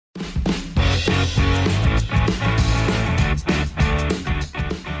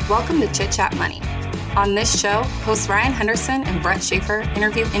Welcome to Chit Chat Money. On this show, hosts Ryan Henderson and Brett Schaefer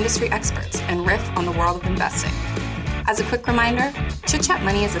interview industry experts and riff on the world of investing. As a quick reminder, Chit Chat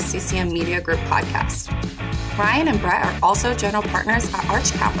Money is a CCM Media Group podcast. Ryan and Brett are also general partners at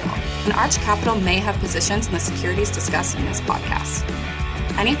Arch Capital, and Arch Capital may have positions in the securities discussed in this podcast.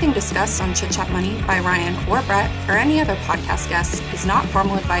 Anything discussed on Chit Chat Money by Ryan or Brett or any other podcast guests is not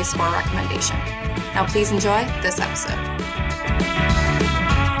formal advice or recommendation. Now please enjoy this episode.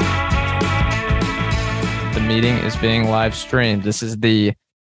 The meeting is being live streamed. This is the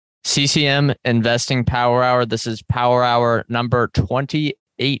CCM Investing Power Hour. This is Power Hour number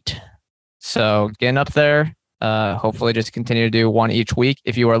 28. So getting up there. Hopefully just continue to do one each week.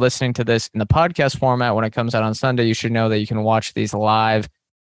 If you are listening to this in the podcast format when it comes out on Sunday, you should know that you can watch these live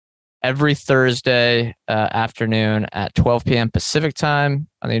every Thursday afternoon at 12 p.m. Pacific time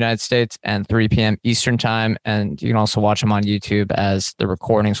on the United States and 3 p.m. Eastern time. And you can also watch them on YouTube, as the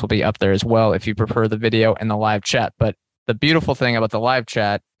recordings will be up there as well if you prefer the video and the live chat. But the beautiful thing about the live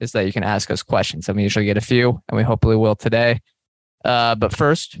chat is that you can ask us questions, and we usually get a few, and we hopefully will today. But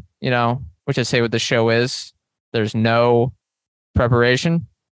first, which I say what the show is, there's no preparation.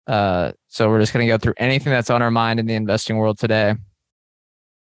 So we're just going to go through anything that's on our mind in the investing world today.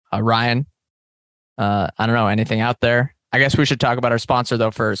 Ryan, I don't know, anything out there? I guess we should talk about our sponsor though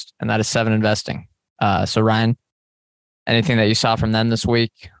first, and that is 7 Investing. So Ryan, anything that you saw from them this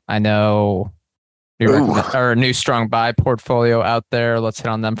week? I know our new strong buy portfolio out there. Let's hit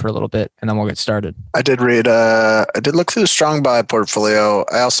on them for a little bit, and then we'll get started. I did read. I did look through the strong buy portfolio.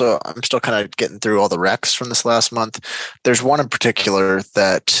 I'm still kind of getting through all the recs from this last month. There's one in particular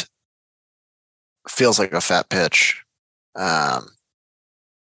that feels like a fat pitch.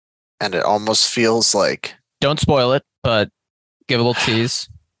 And it almost feels like... Don't spoil it, but give a little tease.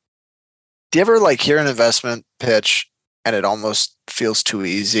 Do you ever hear an investment pitch and it almost feels too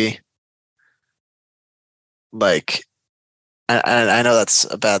easy? And I know that's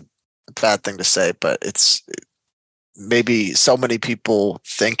a bad thing to say, but it's maybe so many people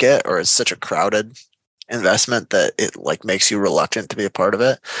think it, or it's such a crowded investment that it makes you reluctant to be a part of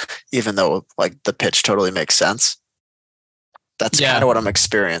it, even though the pitch totally makes sense. That's kind of what I'm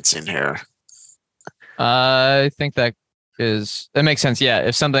experiencing here. I think that makes sense. Yeah.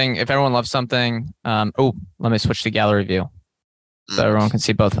 If everyone loves something, let me switch to gallery view so everyone can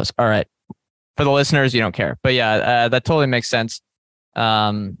see both of us. All right. For the listeners, you don't care, but yeah, that totally makes sense.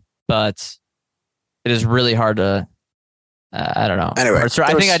 But it is really hard to, I don't know. Anyway,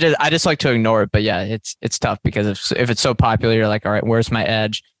 I just like to ignore it, but yeah, it's tough because if it's so popular, you're like, all right, where's my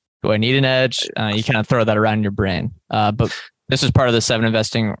edge? Do I need an edge? You kind of throw that around in your brain. But this is part of the 7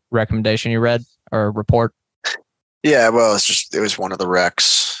 Investing recommendation you read or report. Yeah, well, it was one of the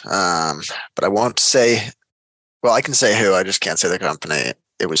recs. But I won't say. Well, I can say who. I just can't say the company.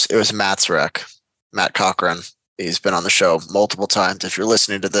 It was Matt's rec, Matt Cochran. He's been on the show multiple times. If you're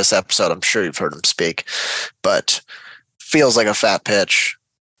listening to this episode, I'm sure you've heard him speak. But feels like a fat pitch.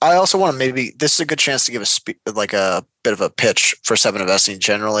 I also want to this is a good chance to give a bit of a pitch for 7 Investing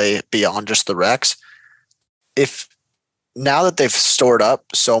generally beyond just the recs. If now that they've stored up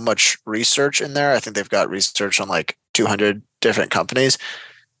so much research in there, I think they've got research on 200 different companies.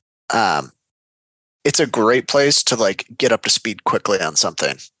 It's a great place to get up to speed quickly on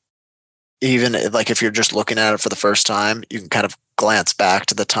something. Even if you're just looking at it for the first time, you can kind of glance back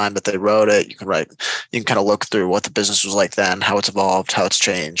to the time that they wrote it. You can kind of look through what the business was like then, how it's evolved, how it's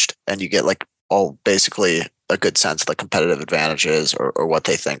changed, and you get all basically a good sense of the competitive advantages or what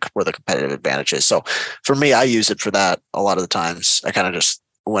they think were the competitive advantages. So for me, I use it for that a lot of the times. I kind of just,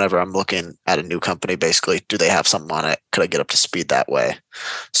 whenever I'm looking at a new company, basically, do they have something on it? Could I get up to speed that way?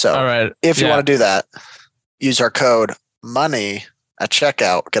 So all right. If you want to do that, use our code MONEY at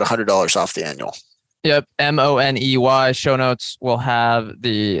checkout, get $100 off the annual. Yep. MONEY. Show notes will have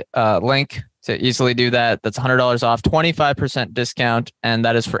the link to easily do that. That's $100 off, 25% discount. And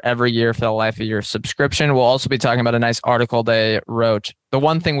that is for every year for the life of your subscription. We'll also be talking about a nice article they wrote. The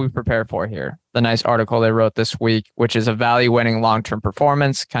one thing we prepare for here, the nice article they wrote this week, which is evaluating long-term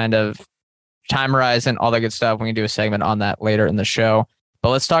performance, kind of time horizon, all that good stuff. We can do a segment on that later in the show.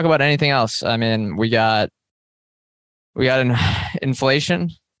 But let's talk about anything else. I mean, we got an inflation,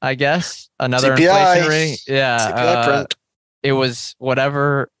 I guess. Another CPI. inflation rate. Yeah. CPI print. It was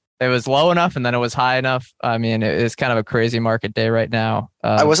whatever. It was low enough, and then it was high enough. I mean, it is kind of a crazy market day right now.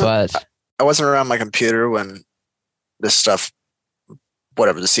 I wasn't around my computer when this stuff,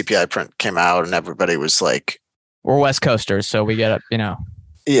 whatever, the CPI print came out, and everybody was like, we're West Coasters, so we get up,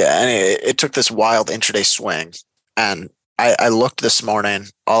 Yeah, and it took this wild intraday swing. And I looked this morning,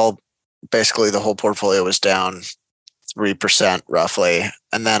 basically the whole portfolio was down 3% roughly.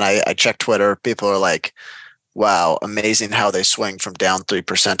 And then I checked Twitter. People are like, wow, amazing how they swing from down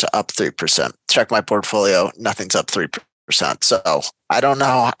 3% to up 3%. Check my portfolio. Nothing's up 3%. So I don't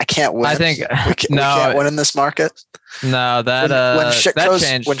know. I can't win. I think we can't win in this market. No,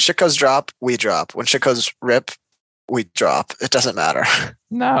 when shit goes drop, we drop. When shit goes rip, we drop. It doesn't matter.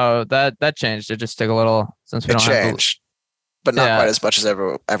 No, that changed. It just took a little since we it don't changed, but not quite as much as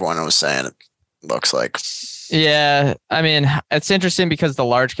everyone was saying. It looks like. Yeah, I mean, it's interesting because the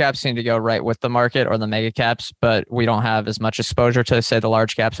large caps seem to go right with the market or the mega caps, but we don't have as much exposure to, say, the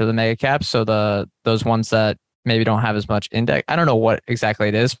large caps or the mega caps. So those ones that maybe don't have as much index, I don't know what exactly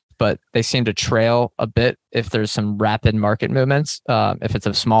it is, but they seem to trail a bit if there's some rapid market movements, if it's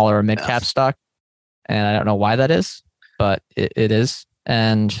a smaller or mid cap stock. And I don't know why that is, but it is.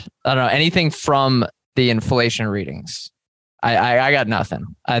 And I don't know, anything from the inflation readings. I got nothing.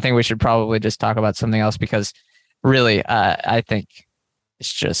 I think we should probably just talk about something else because really, I think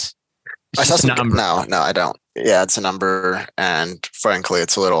it's just a number. No, I don't. Yeah, it's a number. And frankly,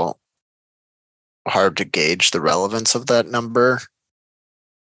 it's a little hard to gauge the relevance of that number.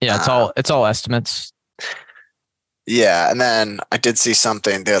 Yeah, it's all estimates. Yeah. And then I did see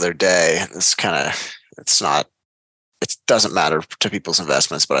something the other day. It doesn't matter to people's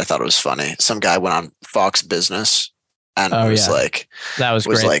investments, but I thought it was funny. Some guy went on Fox Business and that was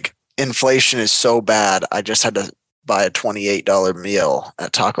great. Like, inflation is so bad. I just had to buy a $28 meal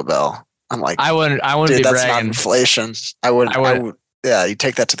at Taco Bell. I'm like, I wouldn't dude, be that's bragging. not inflation. I would. Yeah, you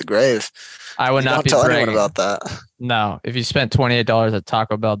take that to the grave. I would not don't be tell bragging. anyone about that. No, if you spent $28 at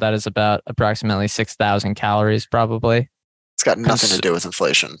Taco Bell, that is about approximately 6,000 calories, probably. It's got nothing to do with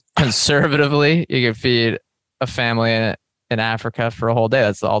inflation. Conservatively, you could feed a family in Africa for a whole day.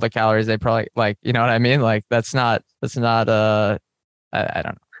 That's all the calories they probably like. You know what I mean? Like that's not. I don't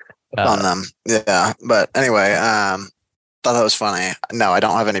know. On them, yeah. But anyway, thought that was funny. No, I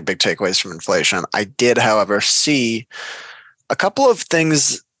don't have any big takeaways from inflation. I did, however, see a couple of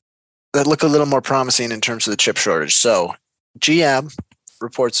things that look a little more promising in terms of the chip shortage. So GM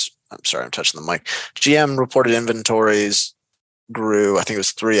reports, I'm sorry, I'm touching the mic. GM reported inventories grew, I think it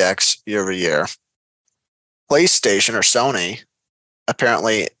was 3x year over year. PlayStation or Sony,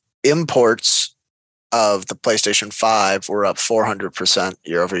 apparently imports of the PlayStation 5 were up 400%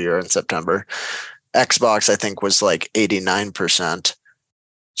 year over year in September. Xbox, I think, was like 89%.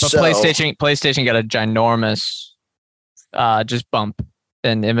 But PlayStation got a ginormous just bump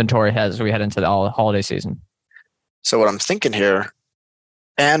in inventory as we head into the holiday season. So what I'm thinking here,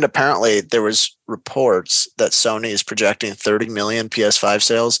 and apparently there was reports that Sony is projecting 30 million PS5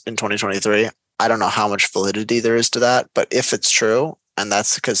 sales in 2023. I don't know how much validity there is to that, but if it's true, and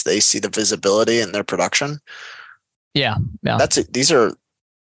that's because they see the visibility in their production. Yeah. That's it. These are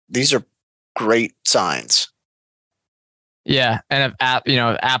great signs. Yeah, and if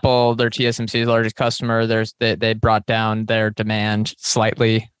Apple, their TSMC's largest customer, they brought down their demand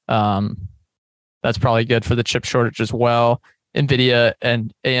slightly. That's probably good for the chip shortage as well. Nvidia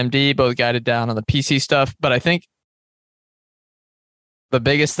and AMD both guided down on the PC stuff, but I think the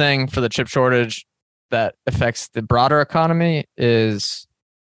biggest thing for the chip shortage that affects the broader economy is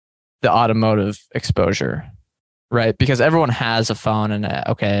the automotive exposure, right? Because everyone has a phone and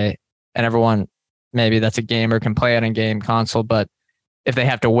everyone, maybe that's a gamer, can play it in game console, but if they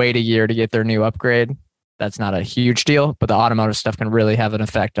have to wait a year to get their new upgrade, that's not a huge deal. But the automotive stuff can really have an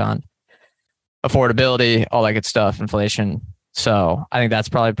effect on affordability, all that good stuff, inflation. So I think that's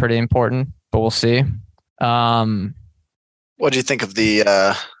probably pretty important, but we'll see. What do you think of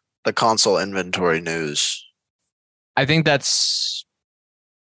the console inventory news? I think that's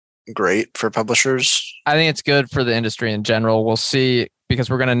great for publishers. I think it's good for the industry in general. We'll see, because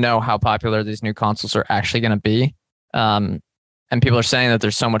we're going to know how popular these new consoles are actually going to be. And people are saying that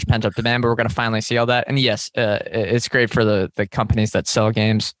there's so much pent up demand, but we're going to finally see all that. And yes, it's great for the companies that sell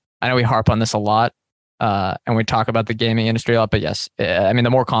games. I know we harp on this a lot, and we talk about the gaming industry a lot, but yes, I mean, the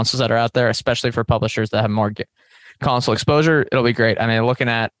more consoles that are out there, especially for publishers that have more console exposure, it'll be great. I mean, looking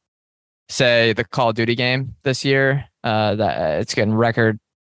at, say, the Call of Duty game this year, that it's getting record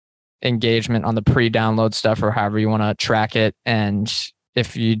engagement on the pre-download stuff, or however you want to track it. And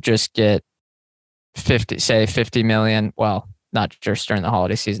if you just get 50 million, well, not just during the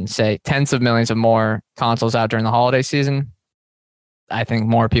holiday season, say tens of millions of more consoles out during the holiday season, I think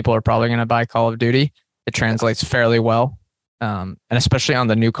more people are probably going to buy Call of Duty. It translates fairly well. And especially on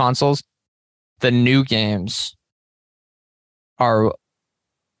the new consoles, the new games are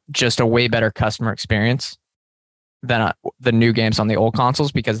just a way better customer experience than the new games on the old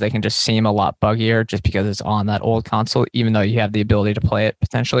consoles, because they can just seem a lot buggier just because it's on that old console, even though you have the ability to play it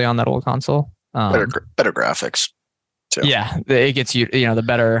potentially on that old console. Better graphics. too. Yeah, it gets the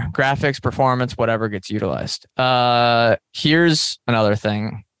better graphics, performance, whatever gets utilized. Here's another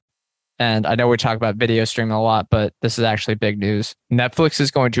thing. And I know we talk about video streaming a lot, but this is actually big news. Netflix is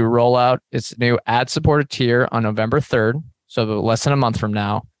going to roll out its new ad-supported tier on November 3rd, so less than a month from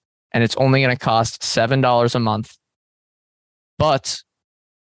now. And it's only going to cost $7 a month. But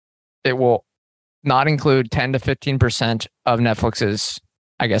it will not include 10 to 15% of Netflix's,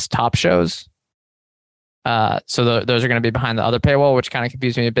 I guess, top shows. So those are going to be behind the other paywall, which kind of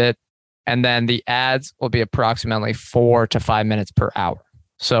confused me a bit. And then the ads will be approximately 4 to 5 minutes per hour.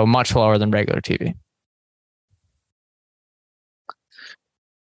 So much lower than regular TV.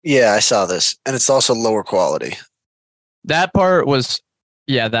 Yeah, I saw this. And it's also lower quality. That part was,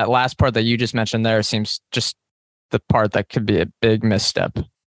 that last part that you just mentioned there seems just the part that could be a big misstep. It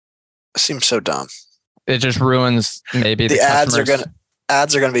seems so dumb. It just ruins maybe the ads are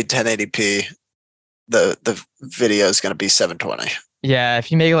gonna be 1080p. The video is gonna be 720. Yeah,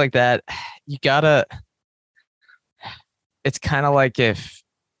 if you make it like that, you gotta. It's kind of like if.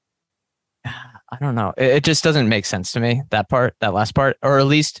 I don't know. It just doesn't make sense to me, that last part, or at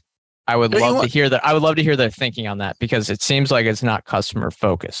least I would love to hear that. I would love to hear their thinking on that, because it seems like it's not customer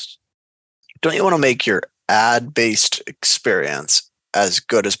focused. Don't you want to make your ad-based experience as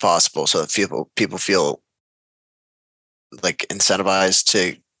good as possible so that people feel like incentivized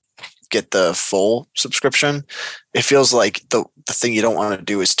to get the full subscription? It feels like the thing you don't want to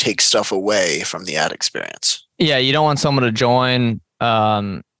do is take stuff away from the ad experience. Yeah, you don't want someone to join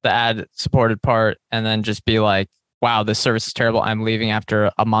the ad supported part and then just be like, wow, this service is terrible, I'm leaving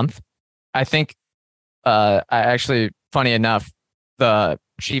after a month. I think I actually, funny enough, the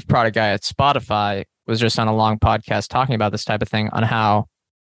chief product guy at Spotify was just on a long podcast talking about this type of thing, on how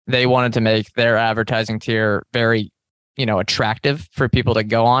they wanted to make their advertising tier very, attractive for people to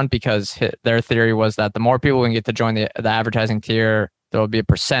go on, because their theory was that the more people can get to join the advertising tier, there will be a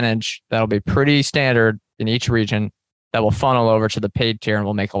percentage that'll be pretty standard in each region that will funnel over to the paid tier and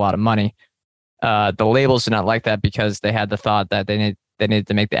will make a lot of money. The labels did not like that, because they had the thought that they needed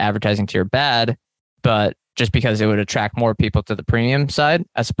to make the advertising tier bad, but just because it would attract more people to the premium side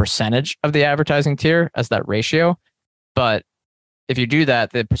as a percentage of the advertising tier, as that ratio. But if you do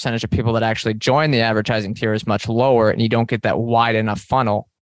that, the percentage of people that actually join the advertising tier is much lower, and you don't get that wide enough funnel.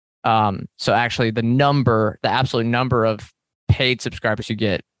 So actually the absolute number of paid subscribers you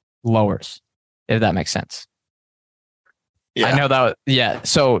get lowers, if that makes sense. Yeah. I know that. Yeah.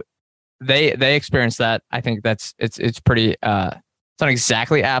 So they experienced that. I think it's pretty, it's not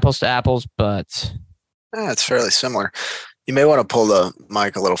exactly apples to apples, but it's fairly similar. You may want to pull the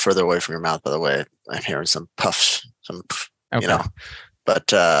mic a little further away from your mouth, by the way. I'm hearing some puffs, okay.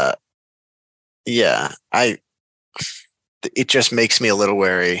 But it just makes me a little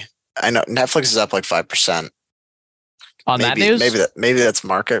wary. I know Netflix is up like 5%. On that news? Maybe that's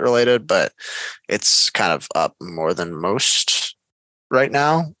market related, but it's kind of up more than most right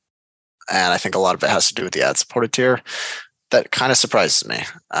now. And I think a lot of it has to do with the ad supported tier. That kind of surprises me.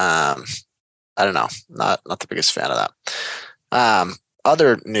 I don't know. Not the biggest fan of that.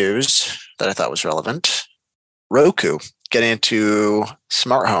 Other news that I thought was relevant: Roku getting into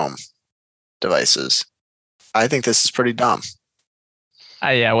smart home devices. I think this is pretty dumb.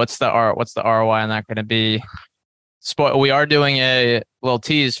 Yeah. What's the ROI on that going to be? We are doing a little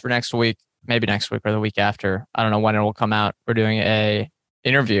tease for next week, maybe next week or the week after. I don't know when it will come out. We're doing a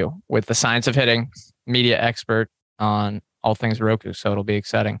interview with the Science of Hitting media expert on all things Roku, so it'll be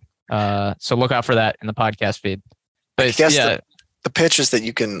exciting. So look out for that in the podcast feed. But I guess the pitch is that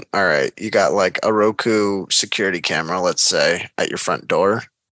you got like a Roku security camera, let's say, at your front door.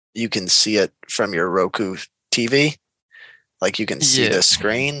 You can see it from your Roku TV. Like you can see the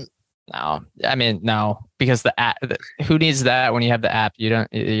screen. No, because the app. Who needs that when you have the app?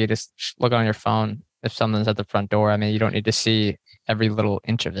 You just look on your phone if someone's at the front door. You don't need to see every little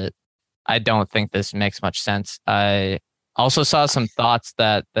inch of it. I don't think this makes much sense. I also saw some thoughts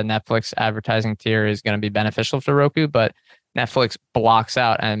that the Netflix advertising tier is going to be beneficial to Roku, but Netflix blocks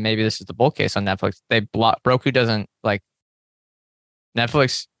out, and maybe this is the bull case on Netflix. Roku doesn't like.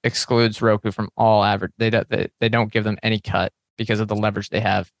 Netflix excludes Roku from all they don't give them any cut because of the leverage they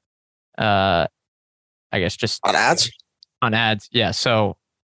have. I guess just on ads. Yeah. So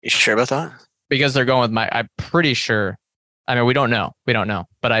you sure about that? Because they're going with I'm pretty sure. We don't know.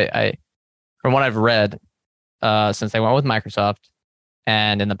 But I from what I've read, since they went with Microsoft,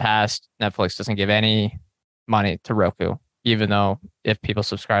 and in the past, Netflix doesn't give any money to Roku, even though if people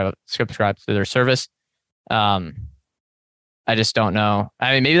subscribe to their service. I just don't know.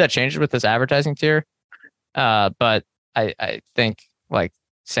 Maybe that changes with this advertising tier. But I think like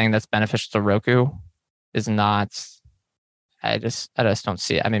saying that's beneficial to Roku is not I just don't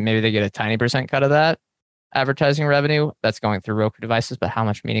see it. I mean, maybe they get a tiny percent cut of that advertising revenue that's going through Roku devices, but how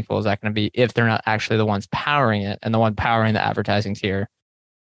much meaningful is that going to be if they're not actually the ones powering it, and the one powering the advertising tier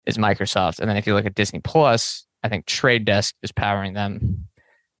is Microsoft. And then if you look at Disney Plus, I think Trade Desk is powering them.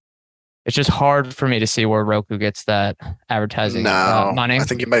 It's just hard for me to see where Roku gets that advertising money. I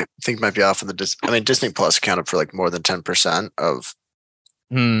think you might be off on the Disney Plus accounted for like more than 10% of.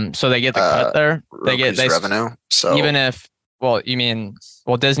 So they get the cut there. They get revenue. So even if,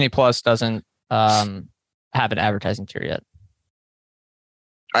 Disney Plus doesn't have an advertising tier yet.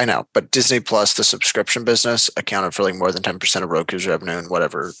 I know, but Disney Plus, the subscription business, accounted for like more than 10% of Roku's revenue in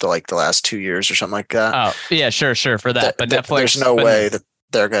whatever the last 2 years or something like that. Oh yeah, sure for that. But Netflix, there's no way that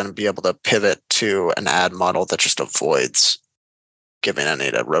they're going to be able to pivot to an ad model that just avoids giving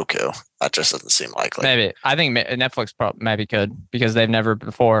any to Roku. That just doesn't seem likely. Maybe I think Netflix maybe could, because they've never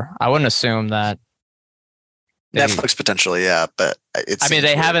before. I wouldn't assume that. Netflix potentially, yeah, but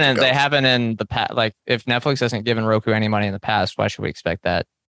they haven't in the past. Like, if Netflix hasn't given Roku any money in the past, why should we expect that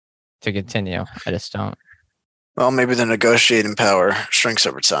to continue? I just don't. Well, maybe the negotiating power shrinks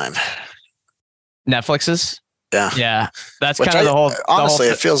over time. Netflix's? Yeah. That's kind of the whole. Honestly,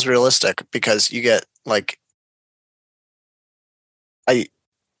 it feels realistic because you get like, and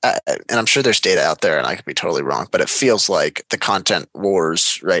I'm sure there's data out there, and I could be totally wrong, but it feels like the content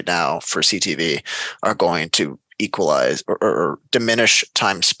wars right now for CTV are going to equalize or diminish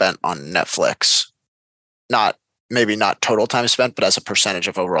time spent on Netflix. Maybe not total time spent, but as a percentage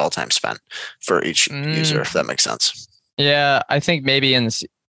of overall time spent for each user, if that makes sense. Yeah, I think maybe in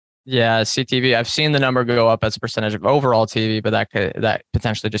CTV, I've seen the number go up as a percentage of overall TV, but that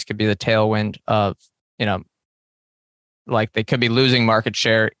potentially just could be the tailwind of, like they could be losing market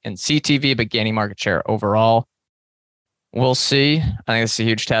share in CTV, but gaining market share overall. We'll see. I think it's a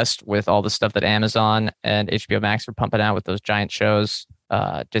huge test with all the stuff that Amazon and HBO Max are pumping out with those giant shows.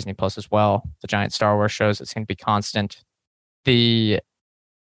 Disney Plus as well, the giant Star Wars shows. It's going to be constant. The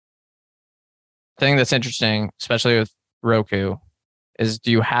thing that's interesting, especially with Roku, is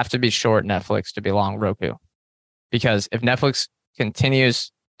do you have to be short Netflix to be long Roku? Because if Netflix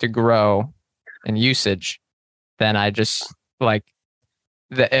continues to grow in usage, then I just like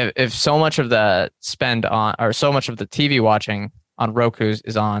if so much of the spend on, or so much of the TV watching on Roku's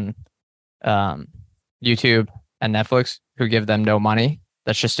is on YouTube and Netflix, who give them no money.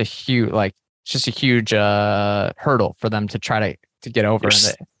 That's just a huge hurdle for them to try to get over.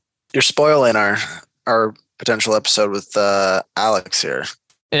 You're spoiling our potential episode with Alex here.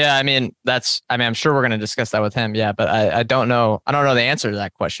 Yeah, I'm sure we're going to discuss that with him. Yeah, but I don't know. I don't know the answer to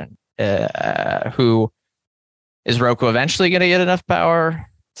that question. Who is Roku eventually going to get enough power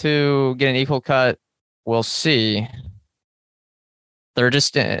to get an equal cut? We'll see. They're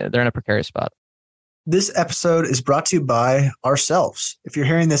in a precarious spot. This episode is brought to you by ourselves. If you're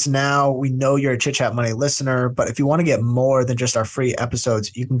hearing this now, we know you're a Chit Chat Money listener, but if you want to get more than just our free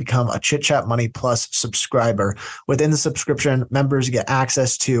episodes, you can become a Chit Chat Money Plus subscriber. Within the subscription, members get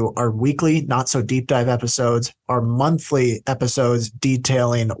access to our weekly Not So Deep Dive episodes, our monthly episodes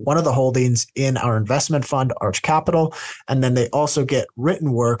detailing one of the holdings in our investment fund, Arch Capital, and then they also get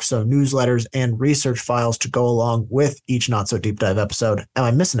written work, so newsletters and research files to go along with each Not So Deep Dive episode. Am I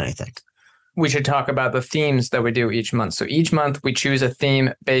missing anything? We should talk about the themes that we do each month. So each month we choose a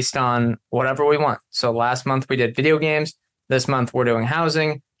theme based on whatever we want. So last month we did video games. This month we're doing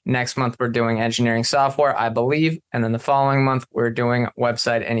housing. Next month we're doing engineering software, I believe. And then the following month we're doing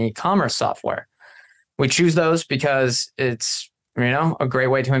website and e-commerce software. We choose those because it's, a great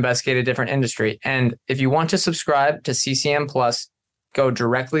way to investigate a different industry. And if you want to subscribe to CCM Plus, go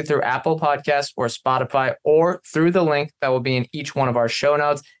directly through Apple Podcasts or Spotify, or through the link that will be in each one of our show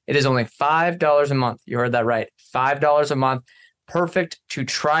notes. It is only $5 a month. You heard that right. $5 a month. Perfect to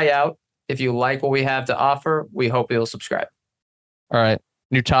try out. If you like what we have to offer, we hope you'll subscribe. All right.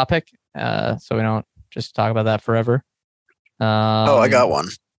 New topic. So we don't just talk about that forever. I got one.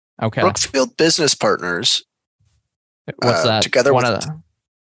 Okay. Brookfield Business Partners. What's that? Together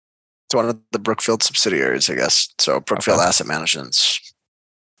it's one of the Brookfield subsidiaries, I guess. So Brookfield Asset Management's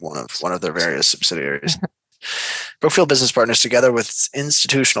one of their various subsidiaries. Brookfield Business Partners, together with its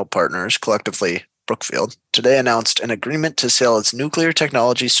institutional partners, collectively Brookfield, today announced an agreement to sell its nuclear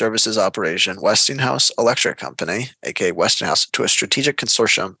technology services operation, Westinghouse Electric Company, aka Westinghouse, to a strategic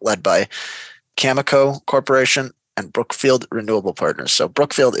consortium led by Cameco Corporation and Brookfield Renewable Partners. So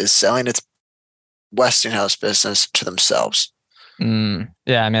Brookfield is selling its Westinghouse business to themselves. Yeah,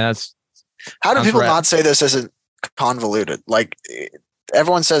 that's. How do people not say this isn't convoluted? Like,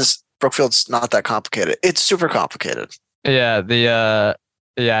 everyone says Brookfield's not that complicated. It's super complicated. Yeah,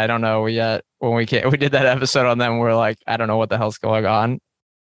 I don't know yet when we did that episode on them. We're like, I don't know what the hell's going on.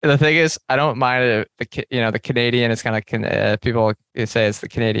 The thing is, I don't mind it, the Canadian. It's kind of people say it's the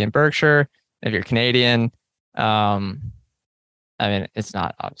Canadian Berkshire. If you're Canadian, I mean, it's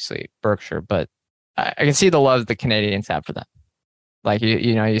not obviously Berkshire, but I can see the love the Canadians have for them. Like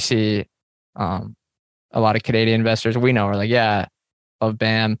you see a lot of Canadian investors we know are like, yeah, love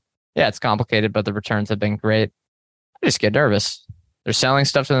BAM. Yeah, it's complicated, but the returns have been great. I just get nervous. They're selling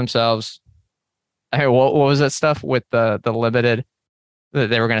stuff to themselves. Hey, what was that stuff with the limited?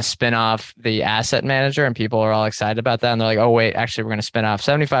 They were going to spin off the asset manager, and people are all excited about that. And they're like, "Oh wait, actually, we're going to spin off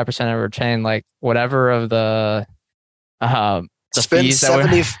 75% of retain, like whatever of the fees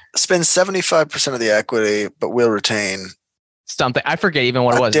that spend 75% of the equity, but we'll retain something." I forget even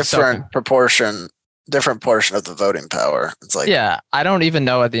what it was. Different portion of the voting power. It's like, yeah, I don't even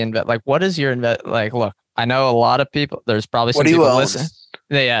know at the like, what is your like? Look, I know a lot of people. There's probably some people listening.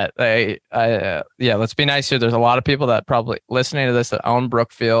 Yeah, let's be nice here. There's a lot of people that probably listening to this that own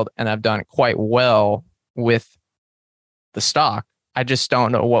Brookfield and have done quite well with the stock. I just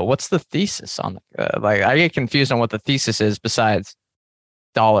don't know what's the thesis on like I get confused on what the thesis is besides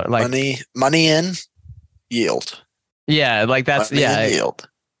dollar, like money in, yield. Yeah, like that's money yield.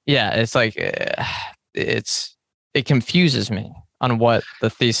 Yeah, it's like it confuses me on what the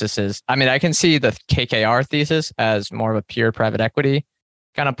thesis is. I mean, I can see the KKR thesis as more of a pure private equity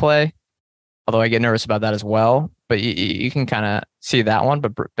kind of play, although I get nervous about that as well. But you can kind of see that one.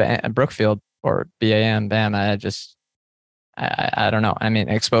 But Brookfield or BAM, I don't know. I mean,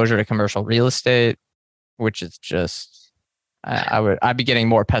 exposure to commercial real estate, which is just, I'd be getting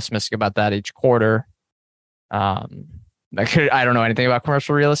more pessimistic about that each quarter. I don't know anything about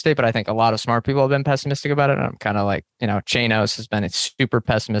commercial real estate, but I think a lot of smart people have been pessimistic about it. And I'm kind of like, Chanos has been super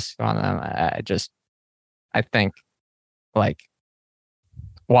pessimistic on them. I think like,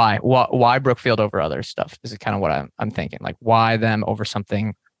 why Brookfield over other stuff is kind of what I'm thinking. Like, why them over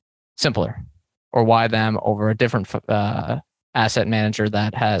something simpler, or why them over a different asset manager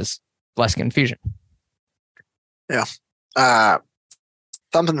that has less confusion? Yeah.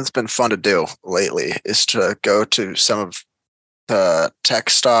 Something that's been fun to do lately is to go to some of the tech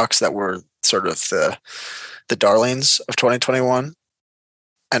stocks that were sort of the darlings of 2021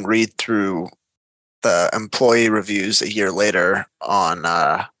 and read through the employee reviews a year later on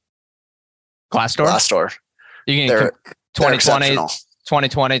Glassdoor. You can 2020,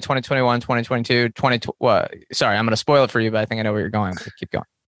 2021, 2022, sorry, I'm going to spoil it for you, but I think I know where you're going. Keep going.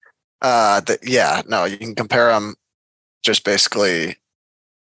 You can compare them just basically,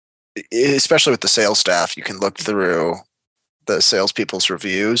 especially with the sales staff. You can look through the salespeople's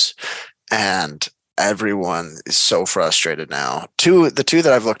reviews, and everyone is so frustrated now. The two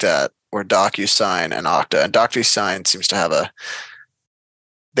that I've looked at were DocuSign and Okta. And DocuSign seems to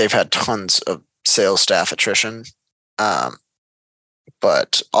they've had tons of sales staff attrition. But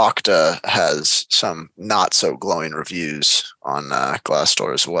Okta has some not so glowing reviews on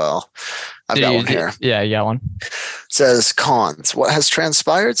Glassdoor as well. I've got one here. Yeah, you got one. It says cons. What has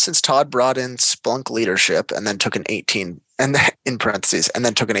transpired since Todd brought in Splunk leadership and then took an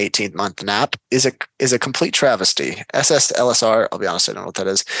 18-month nap is a complete travesty. SSLSR, I'll be honest, I don't know what that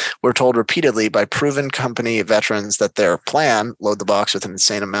is. We're told repeatedly by proven company veterans that their plan, load the box with an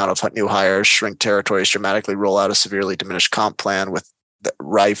insane amount of new hires, shrink territories dramatically, roll out a severely diminished comp plan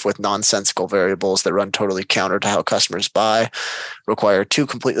rife with nonsensical variables that run totally counter to how customers buy, require two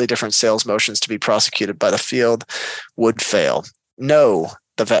completely different sales motions to be prosecuted by the field, would fail. No,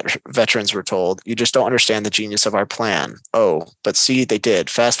 the veterans were told, you just don't understand the genius of our plan. Oh, but see, they did.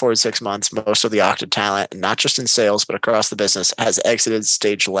 Fast forward 6 months, most of the Okta talent, and not just in sales, but across the business, has exited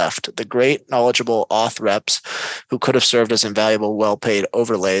stage left. The great, knowledgeable auth reps who could have served as invaluable, well-paid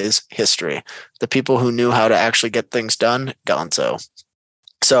overlays, history. The people who knew how to actually get things done, gonzo.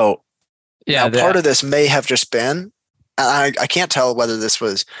 So part of this may have just been, I can't tell whether this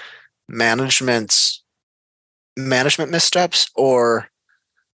was management missteps or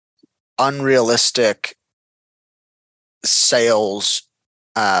unrealistic sales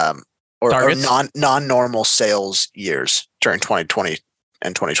or non-normal sales years during 2020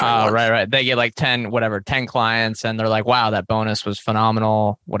 and 2021. Oh, right. They get like 10 clients and they're like, wow, that bonus was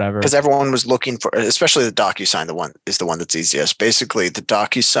phenomenal, whatever. Because everyone was looking for, especially the DocuSign, the one that's easiest. Basically, the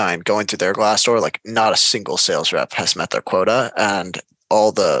DocuSign going through their Glassdoor, like not a single sales rep has met their quota. And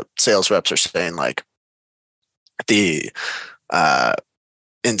all the sales reps are saying like the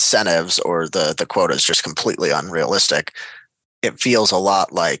incentives or the quota is just completely unrealistic. It feels a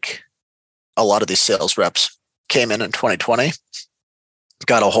lot like a lot of these sales reps came in 2020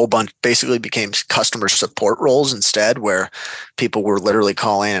 got a whole bunch, basically became customer support roles instead, where people were literally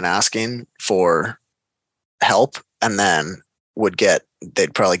calling and asking for help, and then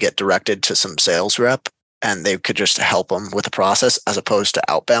they'd probably get directed to some sales rep and they could just help them with the process, as opposed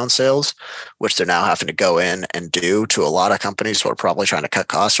to outbound sales, which they're now having to go in and do to a lot of companies who are probably trying to cut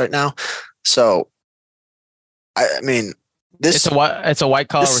costs right now. So, I mean, it's a white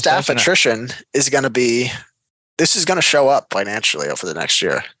collar staff attrition is going to show up financially over the next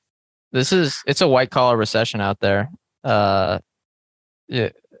year. It's a white collar recession out there.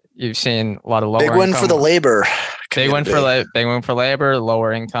 You've seen a lot of lower big win income. For the labor. Big win for labor.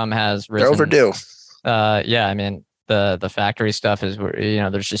 Lower income has risen. They're overdue. Yeah, I mean the factory stuff is,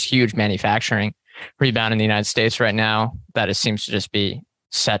 there's just huge manufacturing rebound in the United States right now that it seems to just be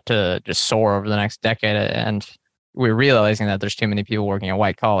set to just soar over the next decade, and we're realizing that there's too many people working at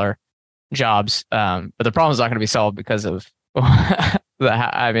white collar jobs. But the problem is not going to be solved because of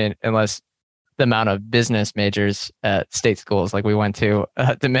unless the amount of business majors at state schools like we went to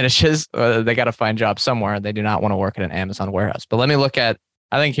diminishes. They got to find jobs somewhere. They do not want to work at an Amazon warehouse. But let me look at,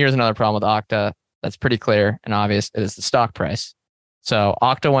 I think here's another problem with Okta that's pretty clear and obvious. It is the stock price. So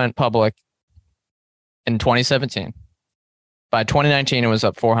Okta went public in 2017. By 2019, it was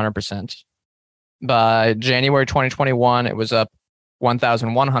up 400%. By January 2021, it was up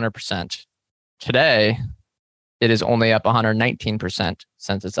 1,100%. Today, it is only up 119%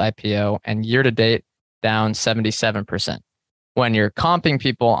 since its IPO, and year to date, down 77%. When you're comping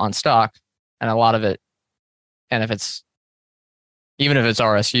people on stock, and a lot of it, and even if it's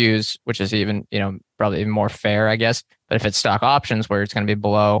RSUs, which is even, probably even more fair, I guess. But if it's stock options where it's going to be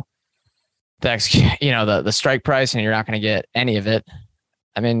below the strike price and you're not going to get any of it,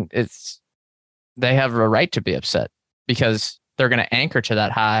 I mean, they have a right to be upset because they're going to anchor to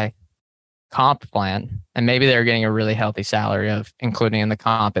that high comp plan, and maybe they're getting a really healthy salary of including in the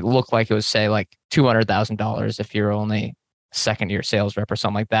comp. It looked like it was, say, like $200,000 if you're only a second-year sales rep or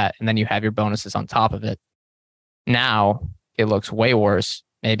something like that, and then you have your bonuses on top of it. Now it looks way worse.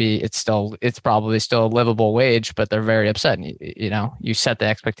 Maybe it's probably still a livable wage, but they're very upset. And you set the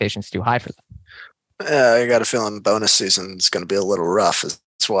expectations too high for them. I got a feeling bonus season is going to be a little rough as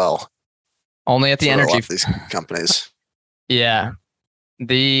well. Only at the energy a lot of these companies. Yeah.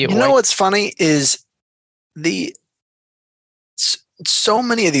 What's funny is so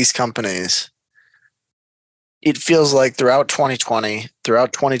many of these companies, it feels like throughout 2020,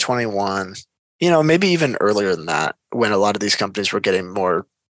 throughout 2021, maybe even earlier than that, when a lot of these companies were getting more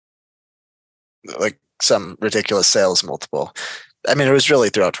like some ridiculous sales multiple. I mean, it was really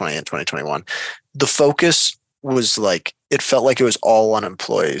throughout 2020 and 2021. The focus was like, it felt like it was all on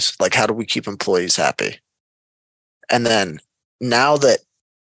employees. Like, how do we keep employees happy? And then now that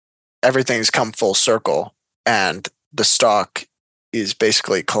everything's come full circle and the stock is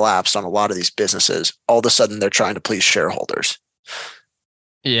basically collapsed on a lot of these businesses, all of a sudden they're trying to please shareholders.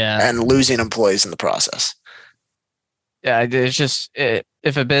 Yeah. And losing employees in the process. Yeah, it's just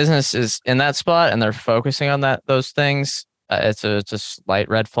if a business is in that spot and they're focusing on those things, it's a slight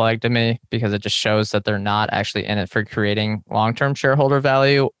red flag to me, because it just shows that they're not actually in it for creating long-term shareholder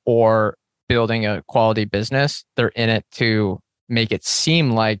value or building a quality business. They're in it to make it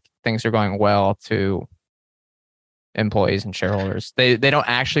seem like things are going well to employees and shareholders. They don't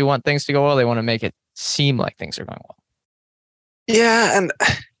actually want things to go well. They want to make it seem like things are going well. Yeah, and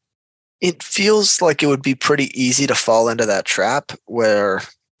it feels like it would be pretty easy to fall into that trap where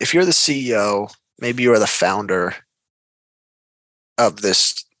if you're the CEO, maybe you're the founder of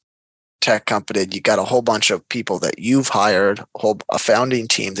this tech company, you got a whole bunch of people that you've hired, a founding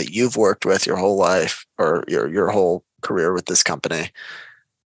team that you've worked with your whole life or your whole career with this company.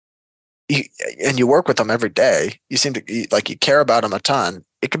 And you work with them every day. You seem to like you care about them a ton.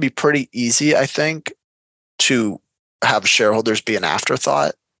 It could be pretty easy, I think, to have shareholders be an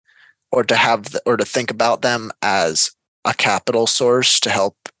afterthought, or to think about them as a capital source to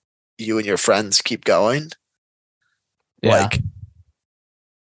help you and your friends keep going. Yeah. Like,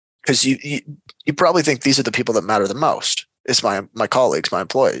 because you probably think these are the people that matter the most. It's my colleagues, my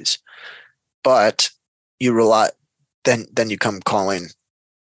employees. But you then you come calling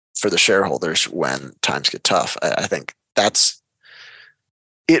for the shareholders when times get tough. I think that's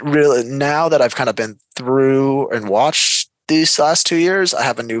it. Really, now that I've kind of been through and watched these last 2 years, I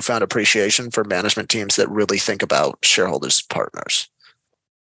have a newfound appreciation for management teams that really think about shareholders as partners.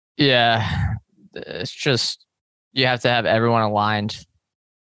 Yeah, it's just you have to have everyone aligned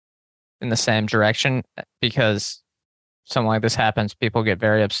in the same direction, because something like this happens, people get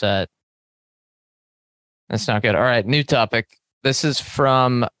very upset. That's not good. All right, new topic. This is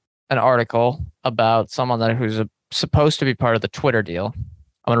from an article about someone who's supposed to be part of the Twitter deal.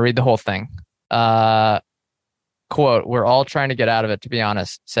 I'm going to read the whole thing. Quote, "We're all trying to get out of it, to be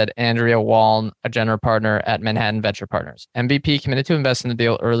honest," said Andrea Waln, a general partner at Manhattan Venture Partners. MVP committed to invest in the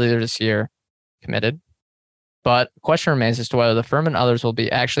deal earlier this year. Committed. But the question remains as to whether the firm and others will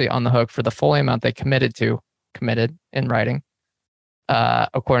be actually on the hook for the full amount they committed in writing,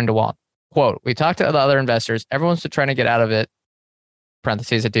 according to Waln. Quote, "We talked to the other investors. Everyone's still trying to get out of it.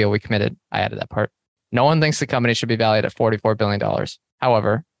 Parentheses, a deal we committed." I added that part. "No one thinks the company should be valued at $44 billion.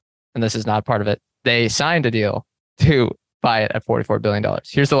 However," and this is not part of it, "they signed a deal to buy it at $44 billion.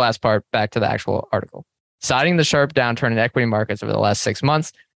 Here's the last part, back to the actual article. "Citing the sharp downturn in equity markets over the last 6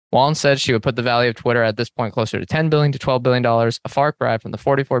 months, Wallen said she would put the value of Twitter at this point closer to $10 billion to $12 billion, a far cry from the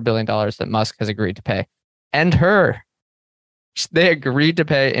 $44 billion that Musk has agreed to pay." And her. They agreed to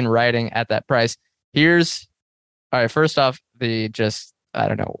pay in writing at that price. All right, first off, I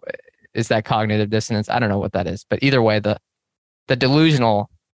don't know, is that cognitive dissonance? I don't know what that is. But either way, the delusional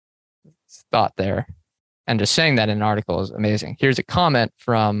thought there, and just saying that in an article is amazing. Here's a comment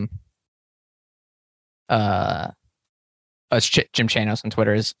from Jim Chanos on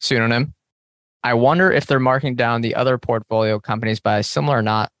Twitter, is pseudonym. "I wonder if they're marking down the other portfolio companies by a similar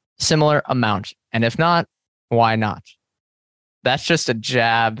amount. And if not, why not?" That's just a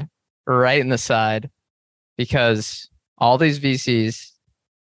jab right in the side, because all these VCs,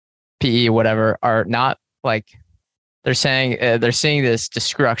 PE, whatever, are not like, they're saying they're seeing this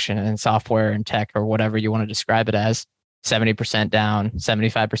destruction in software and tech, or whatever you want to describe it as, 70% down,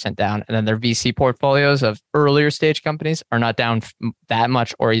 75% down. And then their VC portfolios of earlier stage companies are not down that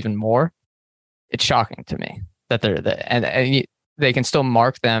much or even more. It's shocking to me that they can still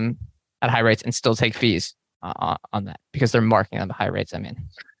mark them at high rates and still take fees on that, because they're marking them at high rates. I mean,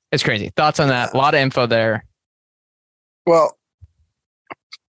 it's crazy. Thoughts on that? A lot of info there. Well,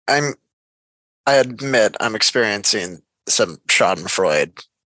 I admit I'm experiencing some schadenfreude,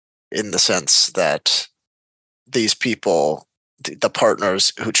 in the sense that these people, the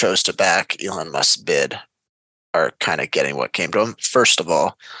partners who chose to back Elon Musk's bid, are kind of getting what came to them. First of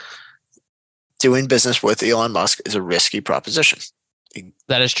all, doing business with Elon Musk is a risky proposition.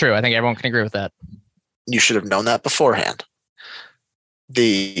 That is true. I think everyone can agree with that. You should have known that beforehand.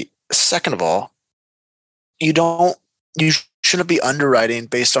 The second of all, you shouldn't be underwriting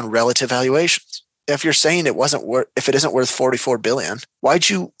based on relative valuations. If you're saying if it isn't worth $44 billion, why'd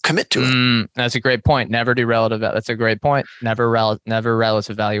you commit to it? That's a great point. Never do relative. That's a great point. Never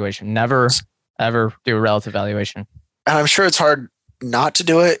relative valuation. Never ever do a relative valuation. And I'm sure it's hard not to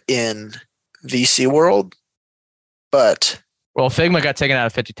do it in VC world, but well, Figma got taken out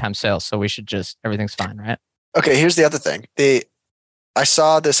of 50 times sales, so we should everything's fine, right? Okay, here's the other thing. I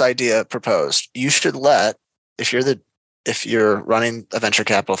saw this idea proposed. You should if you're running a venture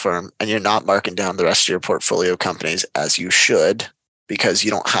capital firm and you're not marking down the rest of your portfolio companies, as you should, because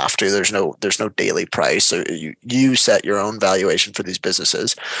you don't have to. There's no daily price. So you set your own valuation for these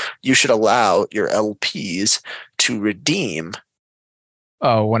businesses. You should allow your LPs to redeem.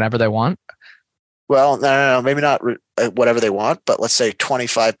 Oh, whenever they want? Well, no, maybe not whatever they want, but let's say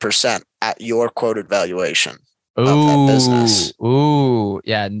 25% at your quoted valuation of that business. Ooh,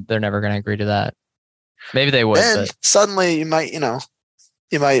 yeah, they're never going to agree to that. Maybe they would. Then suddenly you might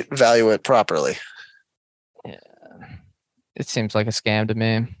value it properly. Yeah, it seems like a scam to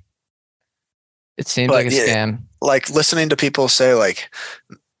me. It seems like a scam. Like listening to people say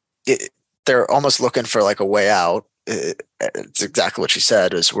they're almost looking for like a way out. It's exactly what she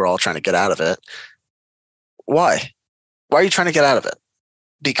said, is we're all trying to get out of it. Why are you trying to get out of it?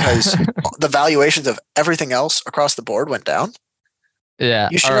 Because the valuations of everything else across the board went down. Yeah.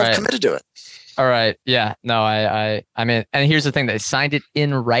 You should have committed to it. All right. Yeah. No, I mean, and here's the thing, they signed it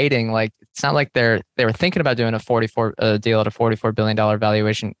in writing. Like, it's not like they were thinking about doing a deal at a $44 billion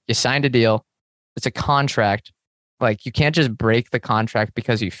valuation. You signed a deal. It's a contract. Like, you can't just break the contract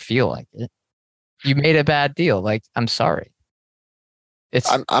because you feel like it. You made a bad deal. Like, I'm sorry.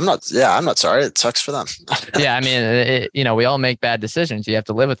 I'm not sorry. It sucks for them. Yeah. I mean, we all make bad decisions. You have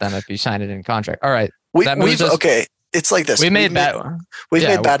to live with them if you sign it in contract. All right. Okay. It's like this. We've made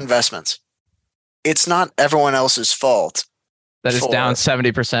bad investments. It's not everyone else's fault. That is down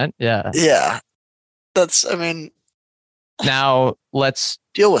 70%. Yeah. Yeah. Now let's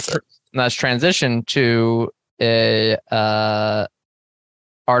deal with it. Let's transition to a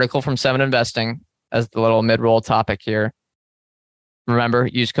article from 7 Investing as the little mid-roll topic here. Remember,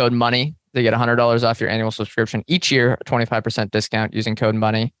 use code MONEY to get $100 off your annual subscription each year, a 25% discount using code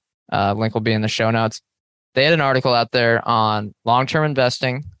MONEY. Link will be in the show notes. They had an article out there on long-term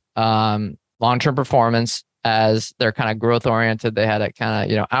investing, long-term performance, as they're kind of growth oriented. They had a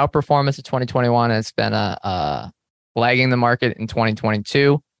kind of, outperformance of 2021. And it's been a lagging the market in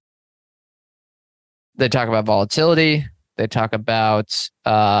 2022. They talk about volatility. They talk about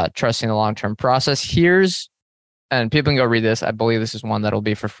trusting the long-term process. And people can go read this. I believe this is one that'll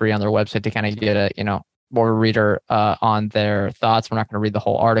be for free on their website to kind of get a, more of a reader on their thoughts. We're not going to read the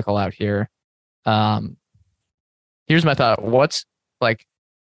whole article out here. Here's my thought. What's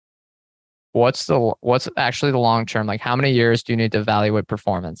actually the long term? Like, how many years do you need to evaluate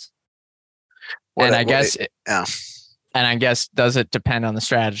performance? And I guess, does it depend on the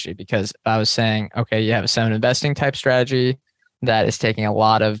strategy? Because I was saying, okay, you have a 7 investing type strategy that is taking a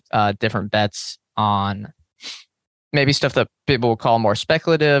lot of different bets on maybe stuff that people will call more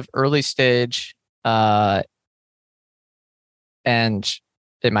speculative, early stage, and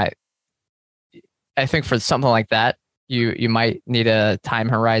it might. I think for something like that, you might need a time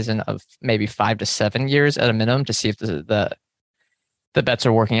horizon of maybe 5 to 7 years at a minimum to see if the bets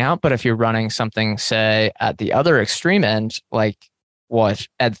are working out. But if you're running something, say, at the other extreme end, like what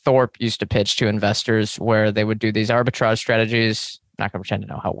Ed Thorpe used to pitch to investors, where they would do these arbitrage strategies, I'm not going to pretend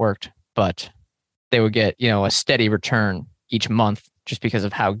to know how it worked, but they would get, a steady return each month just because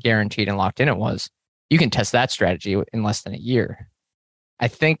of how guaranteed and locked in it was. You can test that strategy in less than a year. I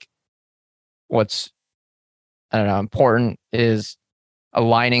think what's, important is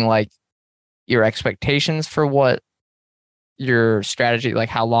aligning like your expectations for what your strategy, like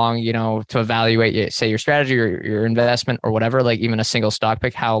how long, to evaluate, say, your strategy or your investment or whatever, like even a single stock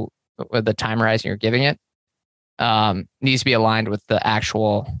pick, how the time horizon you're giving it needs to be aligned with the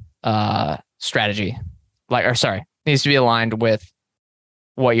actual strategy. Needs to be aligned with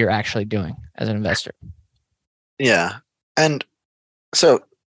what you're actually doing as an investor. Yeah. And so,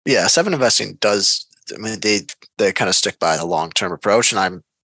 7 investing does, they kind of stick by the long-term approach. And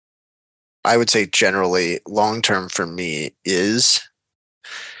I would say generally long-term for me is,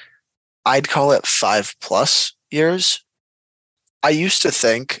 I'd call it 5+ years. I used to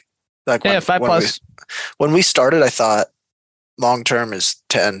think like 5+. When we started, I thought long-term is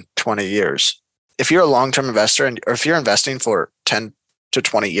 10, 20 years. If you're a long-term investor or if you're investing for 10 to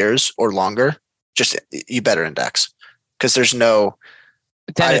 20 years or longer, you better index, because there's no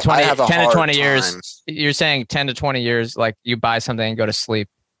 10 to 20, I have a 10 to hard 20 time. years. You're saying 10 to 20 years, like you buy something and go to sleep.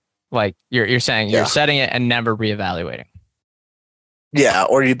 Like you're saying you're setting it and never reevaluating. Yeah.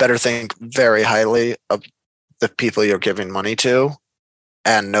 Or you better think very highly of the people you're giving money to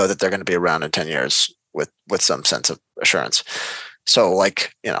and know that they're going to be around in 10 years with some sense of assurance. So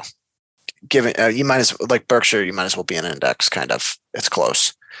like, giving, you might as like Berkshire, you might as well be an index kind of. It's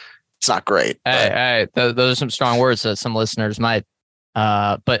close. It's not great. Hey, those are some strong words that some listeners might.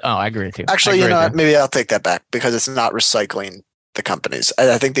 But I agree with you. Actually, maybe I'll take that back, because it's not recycling the companies.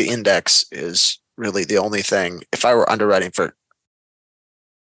 I think the index is really the only thing. If I were underwriting for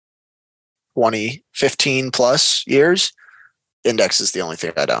 20, 15 plus years, index is the only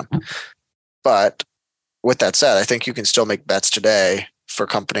thing I'd own. But with that said, I think you can still make bets today for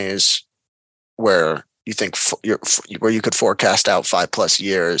companies where you think where you could forecast out 5+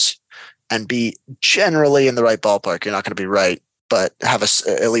 years and be generally in the right ballpark. You're not going to be right, but have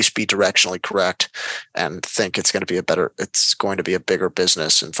at least be directionally correct and think it's going to be a bigger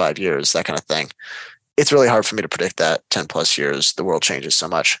business in 5 years, that kind of thing. It's really hard for me to predict that 10+ years. The world changes so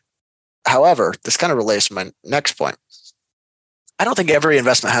much. However, this kind of relates to my next point. I don't think every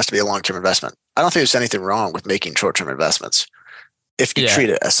investment has to be a long-term investment. I don't think there's anything wrong with making short-term investments if you treat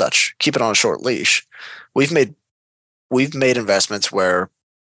it as such. Keep it on a short leash. We've made investments where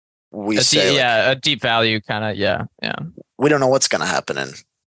we a deep value kind of, yeah. We don't know what's going to happen, and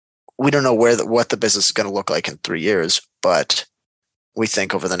we don't know what the business is going to look like in 3 years, but we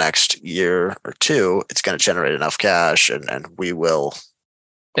think over the next year or two, it's going to generate enough cash, and we will.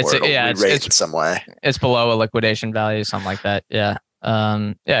 It's in some way. It's below a liquidation value, something like that. Yeah.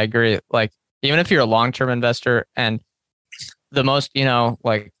 I agree. Like, even if you're a long-term investor, and the most,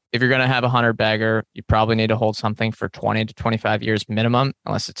 like if you're going to have 100 bagger, you probably need to hold something for 20 to 25 years minimum,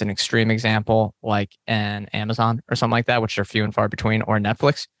 unless it's an extreme example like an Amazon or something like that, which are few and far between, or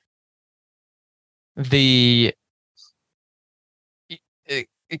Netflix. It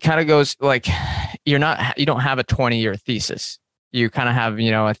kind of goes like, you don't have a 20-year thesis. You kind of have,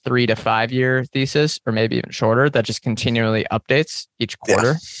 a 3 to 5 year thesis, or maybe even shorter, that just continually updates each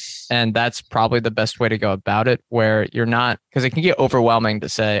quarter. Yeah. And that's probably the best way to go about it, where you're not, because it can get overwhelming to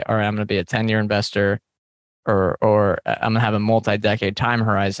say, all right, I'm going to be a 10-year investor, or I'm going to have a multi-decade time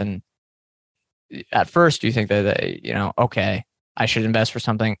horizon. At first, you think that, okay, I should invest for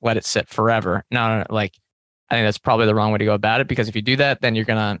something, let it sit forever. No, like, I think that's probably the wrong way to go about it, because if you do that, then you're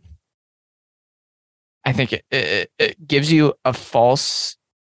going to, I think it gives you a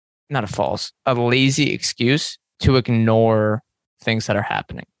lazy excuse to ignore things that are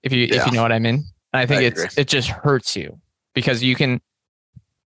happening. If you know what I mean. And I think it just hurts you because you can,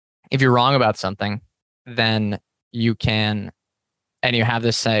 if you're wrong about something, then you can, and you have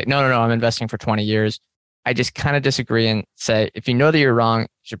this say, no, I'm investing for 20 years. I just kind of disagree and say, if you know that you're wrong, you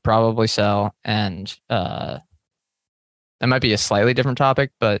should probably sell. And that might be a slightly different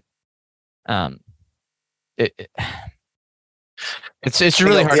topic, but it's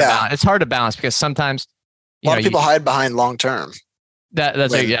really hard to balance. It's hard to balance because sometimes a lot of people hide behind long term.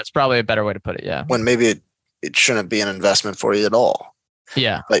 That's probably a better way to put it. Yeah. When maybe it shouldn't be an investment for you at all.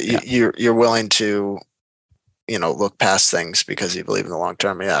 Yeah. But you're willing to, look past things because you believe in the long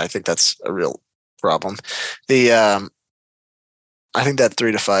term. Yeah, I think that's a real problem. I think that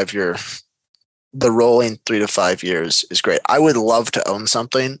 3 to 5 year, the rolling 3 to 5 years is great. I would love to own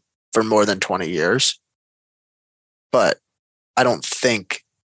something for more than 20 years, but I don't think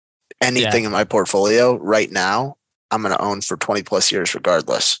anything in my portfolio right now I'm going to own for 20 plus years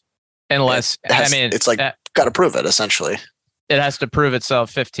regardless. Unless, it's like, got to prove it essentially. It has to prove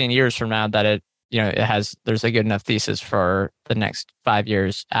itself 15 years from now that there's a good enough thesis for the next 5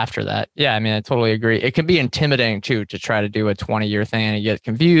 years after that. Yeah. I mean, I totally agree. It can be intimidating too, to try to do a 20-year thing and you get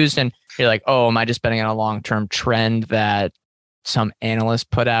confused and you're like, oh, am I just betting on a long-term trend that some analyst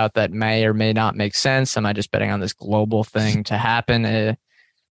put out that may or may not make sense? Am I just betting on this global thing to happen?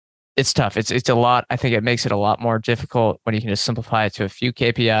 It's tough. It's a lot. I think it makes it a lot more difficult when you can just simplify it to a few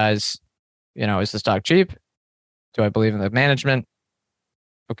KPIs. Is the stock cheap? Do I believe in the management?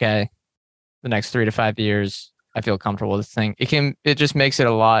 Okay. The next 3 to 5 years, I feel comfortable with this thing. It just makes it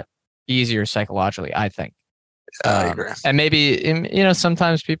a lot easier psychologically, I think. I agree. And maybe,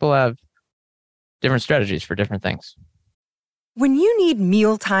 sometimes people have different strategies for different things. When you need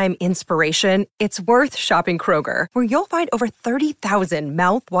mealtime inspiration, it's worth shopping Kroger, where you'll find over 30,000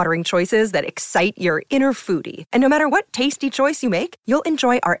 mouth-watering choices that excite your inner foodie. And no matter what tasty choice you make, you'll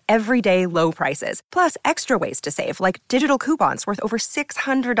enjoy our everyday low prices, plus extra ways to save, like digital coupons worth over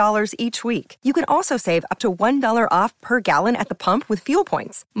 $600 each week. You can also save up to $1 off per gallon at the pump with fuel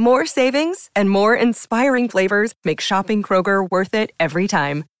points. More savings and more inspiring flavors make shopping Kroger worth it every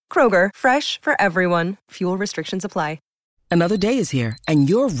time. Kroger, fresh for everyone. Fuel restrictions apply. Another day is here, and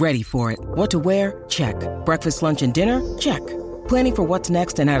you're ready for it. What to wear? Check. Breakfast, lunch, and dinner? Check. Planning for what's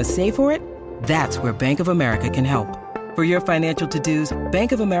next and how to save for it? That's where Bank of America can help. For your financial to-dos,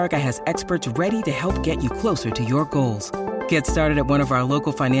 Bank of America has experts ready to help get you closer to your goals. Get started at one of our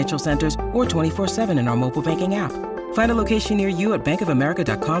local financial centers or 24/7 in our mobile banking app. Find a location near you at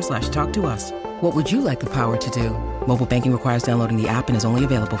bankofamerica.com/talktous. What would you like the power to do? Mobile banking requires downloading the app and is only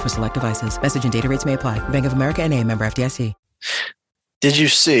available for select devices. Message and data rates may apply. Bank of America N.A., member FDIC. Did you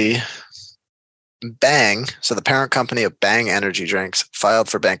see Bang, so the parent company of Bang Energy Drinks, filed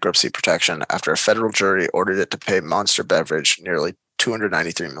for bankruptcy protection after a federal jury ordered it to pay Monster Beverage nearly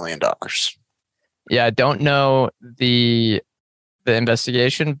 $293 million? Yeah, I don't know the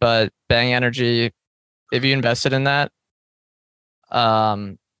investigation, but Bang Energy, if you invested in that,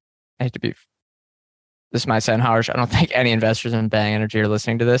 I hate to be, this might sound harsh. I don't think any investors in Bang Energy are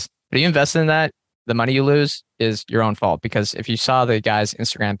listening to this, but if you invest in that, the money you lose is your own fault. Because if you saw the guy's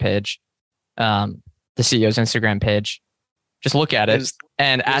Instagram page, the CEO's Instagram page, just look at it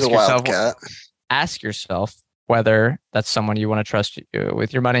and ask yourself whether that's someone you want to trust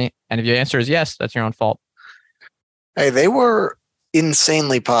with your money. And if your answer is yes, that's your own fault. Hey, they were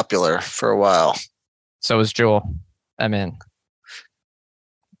insanely popular for a while. So was Juul. I mean,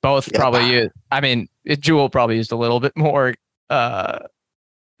 both probably. Juul probably used a little bit more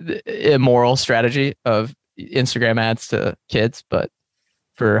immoral strategy of Instagram ads to kids, but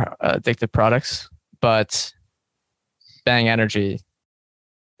for addictive products. But Bang Energy,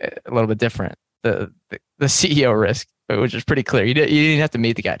 a little bit different. The CEO risk, which is pretty clear. You didn't have to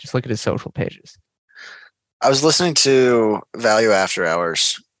meet the guy; just look at his social pages. I was listening to Value After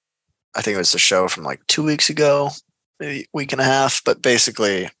Hours. I think it was the show from like 2 weeks ago, maybe a week and a half. But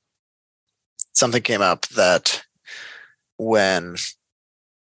basically, something came up that when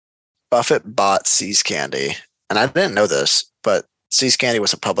Buffett bought See's Candy, and I didn't know this, but See's Candy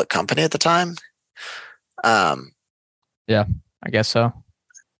was a public company at the time. Yeah, I guess so.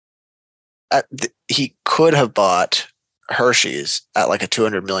 He could have bought Hershey's at like a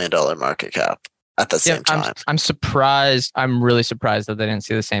 $200 million market cap at the same time. I'm surprised. I'm really surprised that they didn't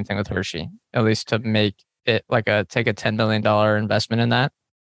see the same thing with Hershey, at least to make it like take a $10 million investment in that.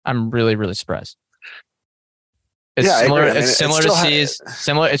 I'm really, really surprised. It's similar. It's similar to See's.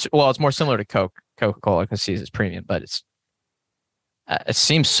 It's more similar to Coca-Cola because See's is premium, but it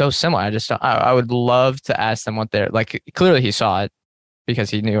seems so similar. I would love to ask them what they're like. Clearly, he saw it because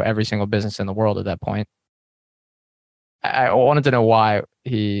he knew every single business in the world at that point. I wanted to know why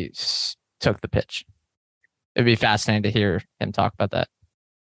he took the pitch. It'd be fascinating to hear him talk about that.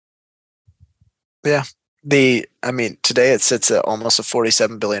 Yeah. Today it sits at almost a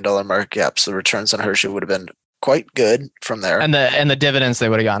 $47 billion market cap. So the returns on Hershey would have been quite good from there. And the dividends they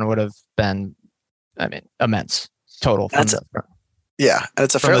would have gotten would have been, immense total. And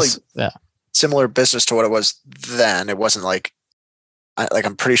it's a fairly similar business to what it was then. It wasn't like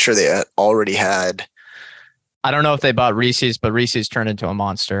I'm pretty sure they already had. I don't know if they bought Reese's, but Reese's turned into a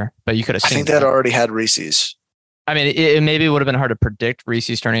monster. But you could have seen. I think they had already had Reese's. I mean, it maybe would have been hard to predict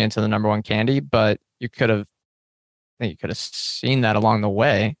Reese's turning into the number one candy, but you could have seen that along the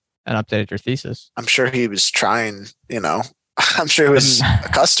way and updated your thesis. I'm sure he was trying, I'm sure he was a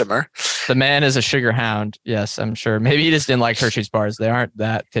customer. The man is a sugar hound. Yes, I'm sure. Maybe he just didn't like Hershey's bars. They aren't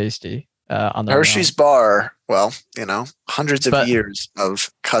that tasty. On the Hershey's bar, well, hundreds of years of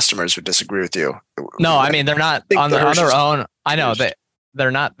customers would disagree with you. No, I mean, they're not on their own. I know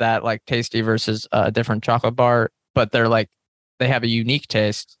they're not that like tasty versus a different chocolate bar, but they're like, they have a unique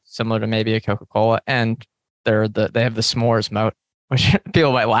taste similar to maybe a Coca-Cola, and they have the s'mores moat, which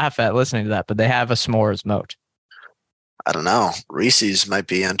people might laugh at listening to that, but they have a s'mores moat. I don't know. Reese's might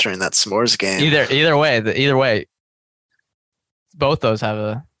be entering that s'mores game. Either way, both those have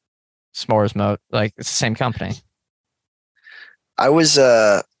a s'mores moat. Like, it's the same company. I was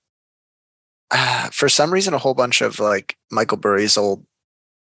for some reason a whole bunch of like Michael Burry's old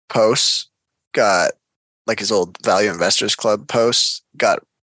posts got, like his old Value Investors Club posts got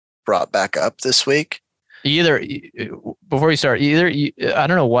brought back up this week. Before you start, I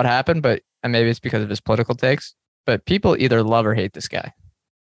don't know what happened, but maybe it's because of his political takes, but people either love or hate this guy.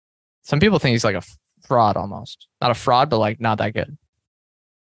 Some people think he's like a fraud almost. Not a fraud, but like not that good.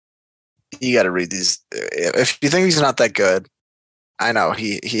 You got to read these. If you think he's not that good, I know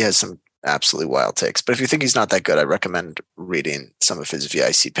he has some absolutely wild takes, but if you think he's not that good, I recommend reading some of his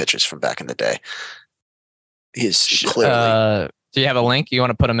VIC pitches from back in the day. He's clearly. Do you have a link? You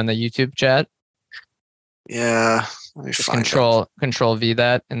want to put him in the YouTube chat? Yeah. Let me just find control V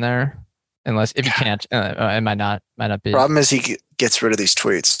that in there. Unless if you can't, it might not be. Problem is he gets rid of these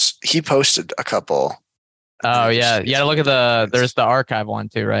tweets. He posted a couple. Oh yeah, you got to look at there's the archive one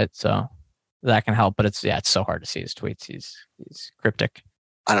too, right? So that can help, but it's so hard to see his tweets. He's cryptic.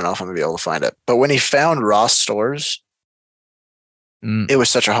 I don't know if I'm gonna be able to find it, but when he found Ross Stores, it was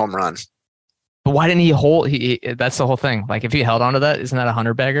such a home run. But why didn't he hold? That's the whole thing. Like, if he held onto that, isn't that a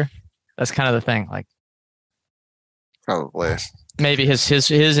 100-bagger? That's kind of the thing. Like, probably. Maybe his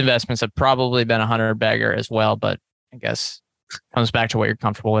investments have probably been a 100-bagger as well, but I guess comes back to what you're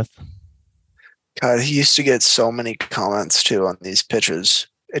comfortable with. God, he used to get so many comments too on these pitches.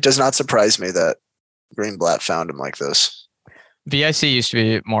 It does not surprise me that Greenblatt found him like this. VIC used to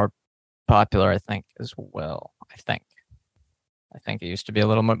be more popular, I think, as well. I think it used to be a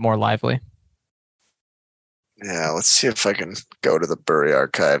little bit more lively. Yeah, let's see if I can go to the Burry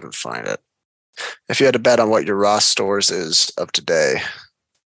archive and find it. If you had to bet on what your Ross Stores is of today.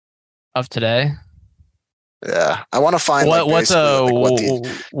 Of today? Yeah, I want to find what was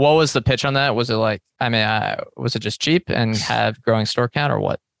the pitch on that? Was it like, was it just cheap and have growing store count or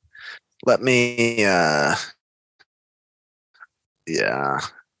what? Let me, and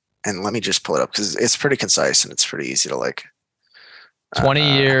let me just pull it up because it's pretty concise and it's pretty easy to like.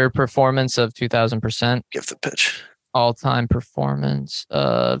 20-year performance of 2,000%. Give the pitch. All-time performance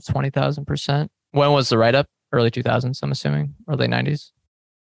of 20,000%. When was the write-up? Early 2000s, I'm assuming, or late 90s.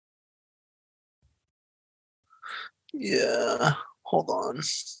 Yeah, hold on.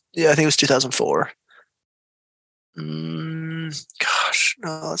 Yeah, I think it was 2004. Gosh,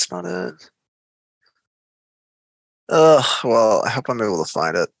 no, that's not it. Well, I hope I'm able to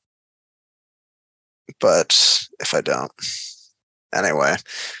find it. But if I don't, anyway,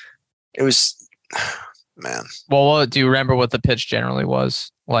 it was, man. Well, do you remember what the pitch generally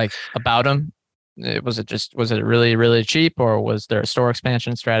was like about him? Was it really, really cheap, or was there a store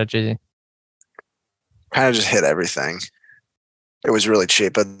expansion strategy? Kind of just hit everything. It was really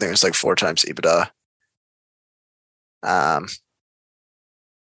cheap. I think it was like 4 times EBITDA.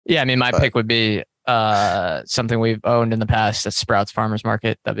 Yeah, I mean, my pick would be something we've owned in the past. That's Sprouts Farmers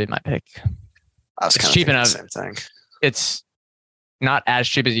Market. That'd be my pick. It's cheap enough. Same thing. It's not as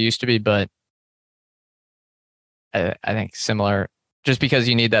cheap as it used to be, but I think similar. Just because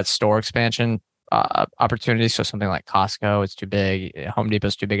you need that store expansion opportunity. So something like Costco, it's too big. Home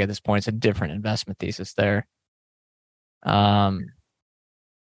Depot's too big at this point. It's a different investment thesis there.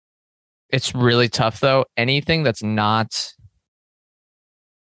 It's really tough though. Anything that's not.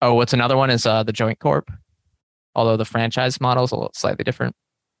 Oh, what's another one is the Joint Corp. Although the franchise model is a little slightly different.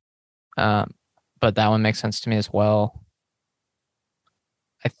 But that one makes sense to me as well.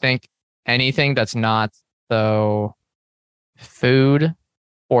 I think anything that's not though food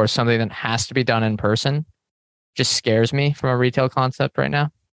or something that has to be done in person just scares me from a retail concept right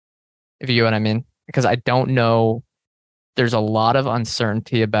now. If you get what I mean, because I don't know. There's a lot of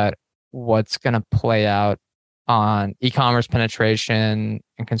uncertainty about what's going to play out on e-commerce penetration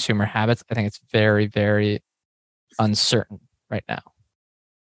and consumer habits. I think it's very, very uncertain right now.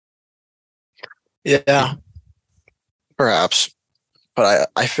 Yeah, perhaps. But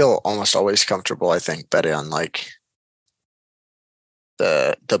I feel almost always comfortable, I think, betting on like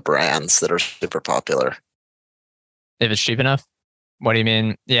the brands that are super popular. If it's cheap enough? What do you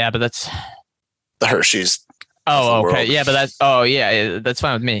mean? Yeah, but that's The Hershey's. oh, okay. World. Yeah, but that's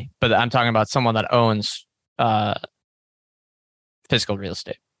fine with me. But I'm talking about someone that owns physical real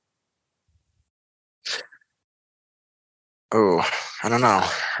estate. Oh, I don't know.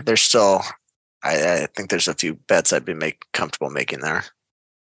 There's still I think there's a few bets I'd be comfortable making there.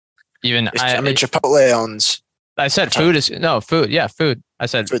 Even I mean, Chipotle owns. I said food is food. Yeah, food. I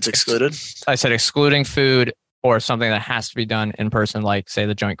said food's excluded. I said excluding food or something that has to be done in person, like say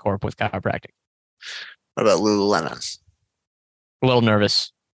the Joint Corp with chiropractic. What about Lululemon? A little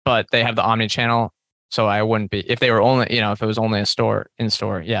nervous, but they have the omni-channel, so I wouldn't be if they were only if it was only a store in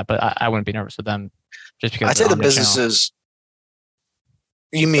store. Yeah, but I wouldn't be nervous with them just because I'd say the businesses.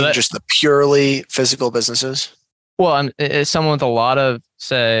 You mean just the purely physical businesses? Well, it's someone with a lot of,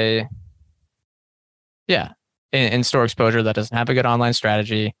 say, in-store exposure that doesn't have a good online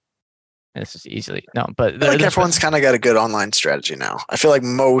strategy. This is easily but I think everyone's kind of got a good online strategy now. I feel like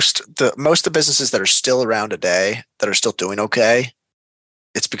most of the businesses that are still around today that are still doing okay,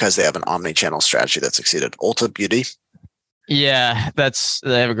 it's because they have an omni-channel strategy that succeeded. Ulta Beauty. Yeah,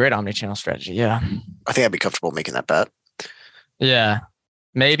 they have a great omni-channel strategy. Yeah, I think I'd be comfortable making that bet. Yeah.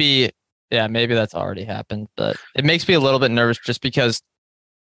 Maybe that's already happened, but it makes me a little bit nervous just because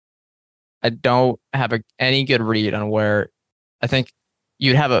I don't have any good read on where I think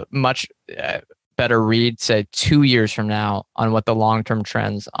you'd have a much better read, say 2 years from now, on what the long-term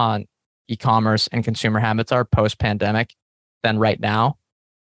trends on e-commerce and consumer habits are post-pandemic than right now.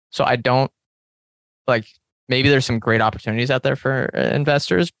 So I don't maybe there's some great opportunities out there for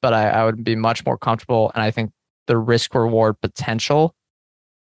investors, but I would be much more comfortable. And I think the risk reward potential,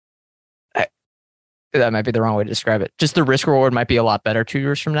 that might be the wrong way to describe it. Just the risk reward might be a lot better 2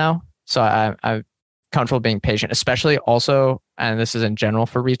 years from now. So I'm comfortable being patient, especially also, and this is in general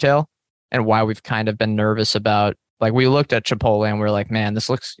for retail, and why we've kind of been nervous about, we looked at Chipotle and we're like, man, this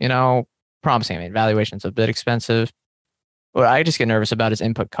looks, promising. I mean, valuation's a bit expensive. What I just get nervous about is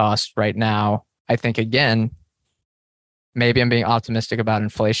input costs right now. I think, again, maybe I'm being optimistic about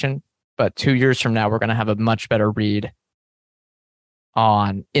inflation, but 2 years from now, we're going to have a much better read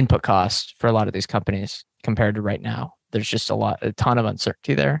on input costs for a lot of these companies compared to right now. There's just a ton of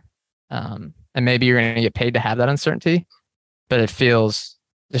uncertainty there. And maybe you're going to get paid to have that uncertainty, but it feels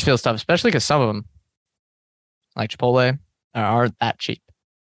tough, especially because some of them, like Chipotle, aren't that cheap.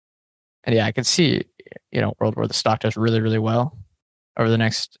 And yeah, I can see, a world where the stock does really, really well over the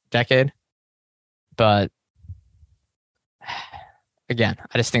next decade. But again,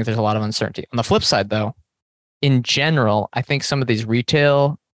 I just think there's a lot of uncertainty. On the flip side, though, in general, I think some of these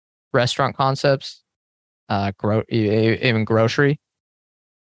retail restaurant concepts, even grocery,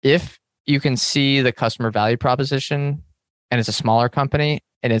 if you can see the customer value proposition and it's a smaller company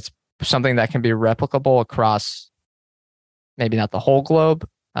and it's something that can be replicable across maybe not the whole globe,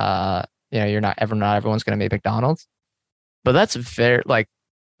 not everyone's going to make McDonald's, but that's very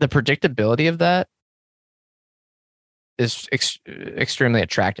the predictability of that is extremely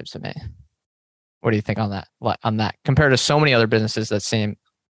attractive to me. What do you think on that? Compared to so many other businesses that seem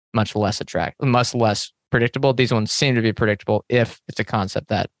much less predictable, these ones seem to be predictable if it's a concept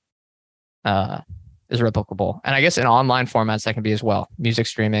that is replicable. And I guess in online formats that can be as well. Music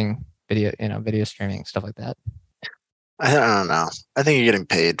streaming, video streaming, stuff like that. I don't know. I think you're getting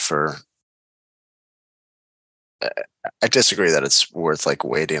paid for. I disagree that it's worth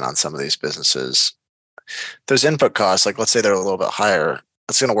waiting on some of these businesses. Those input costs, let's say they're a little bit higher,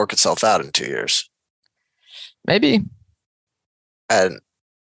 it's going to work itself out in 2 years. Maybe. And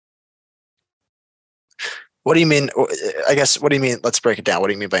what do you mean? I guess, what do you mean? Let's break it down. What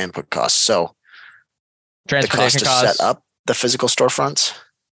do you mean by input costs? So the cost to set up the physical storefronts?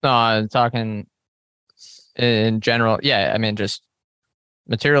 No, I'm talking in general. Yeah, I mean, just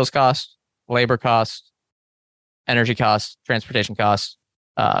materials cost, labor cost, energy cost, transportation cost,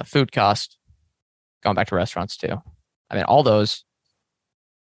 food cost, going back to restaurants too. I mean, all those.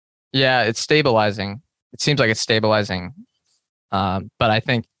 Yeah, it's stabilizing. It seems like it's stabilizing. But I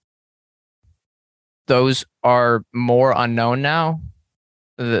think those are more unknown now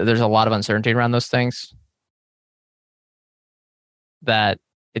there's a lot of uncertainty around those things that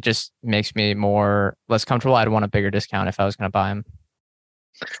it just makes me less comfortable. I'd want a bigger discount if I was going to buy them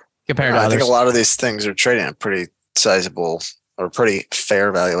compared to I others. think a lot of these things are trading at pretty sizable or pretty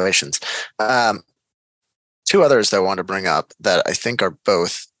fair valuations. Two others that I want to bring up that I think are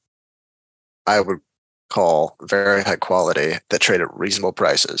both, I would call very high quality, that trade at reasonable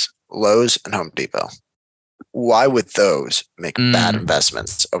prices: Lowe's and Home Depot. Why would those make bad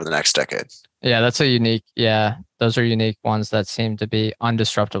investments over the next decade? Yeah, those are unique ones that seem to be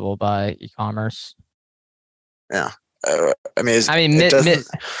undisruptible by e-commerce. Yeah. It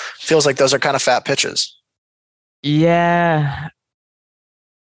feels like those are kind of fat pitches. Yeah.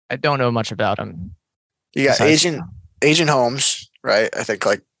 I don't know much about them. You got aging homes, right? I think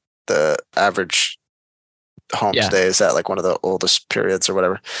like the average home today is at like one of the oldest periods or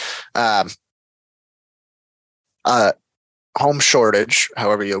whatever. Home shortage,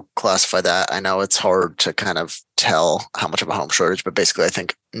 however you classify that. I know it's hard to kind of tell how much of a home shortage, but basically I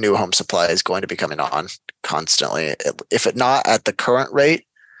think new home supply is going to be coming on constantly. If it not at the current rate,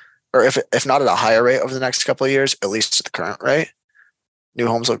 or if not at a higher rate over the next couple of years, at least at the current rate, new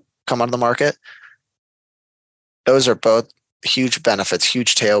homes will come onto the market. Those are both huge benefits,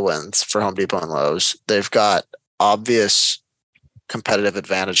 huge tailwinds for Home Depot and Lowe's. They've got obvious competitive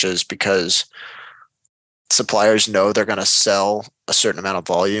advantages because suppliers know they're going to sell a certain amount of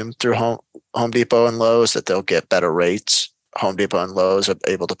volume through Home Depot and Lowe's, that they'll get better rates. Home Depot and Lowe's are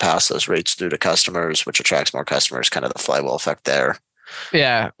able to pass those rates through to customers, which attracts more customers, kind of the flywheel effect there.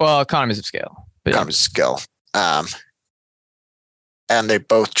 Yeah, well, economies of scale. Economies of scale. And they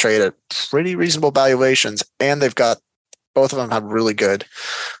both trade at pretty reasonable valuations, and both of them have really good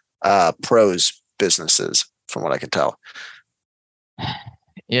pros businesses, from what I can tell.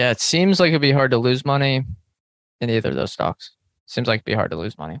 Yeah, it seems like it'd be hard to lose money in either of those stocks. Seems like it'd be hard to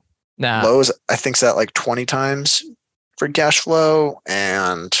lose money. Lowe's, I think, is at like 20 times for cash flow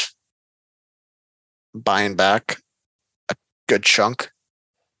and buying back a good chunk.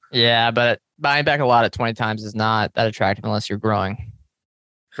 Yeah, but buying back a lot at 20 times is not that attractive unless you're growing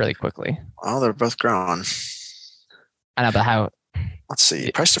really quickly. Well, they're both growing. I know, but how? Let's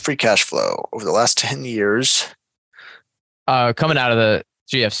see. Price to free cash flow over the last 10 years. Coming out of the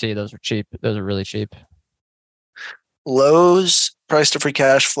GFC, those were cheap. Those are really cheap. Lowe's price to free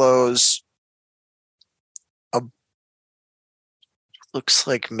cash flows looks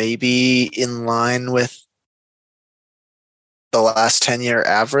like maybe in line with the last 10-year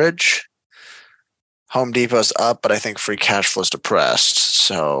average. Home Depot's up, but I think free cash flow is depressed.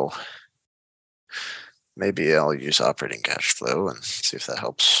 So maybe I'll use operating cash flow and see if that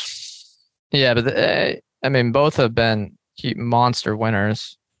helps. Yeah, but both have been monster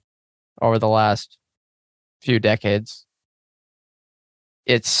winners over the last few decades.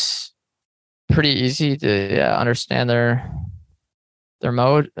 It's pretty easy to understand their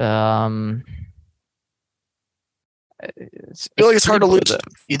mode. I feel like it's hard to lose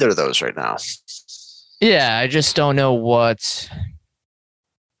either of those right now. Yeah, I just don't know what.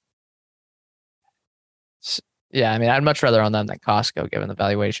 Yeah, I'd much rather own them than Costco, given the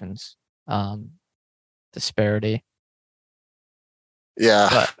valuations disparity.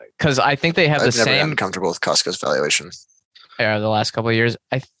 Yeah, because I think they have the same. I've never been comfortable with Costco's valuation. Yeah, the last couple of years,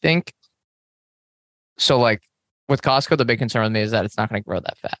 I think. So, like with Costco, the big concern with me is that it's not going to grow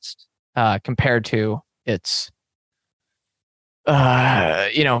that fast compared to its,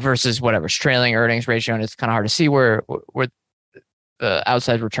 versus whatever's trailing earnings ratio, and it's kind of hard to see where the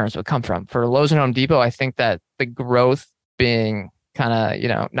outside returns would come from. For Lowe's and Home Depot, I think that the growth being kind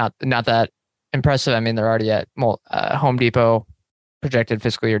of not that impressive. They're already at Home Depot projected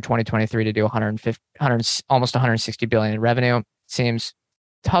fiscal year 2023 to do almost 160 billion in revenue. Seems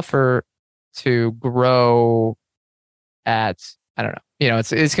tougher to grow at, I don't know. It's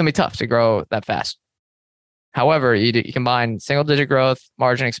going to be tough to grow that fast. However, you combine single digit growth,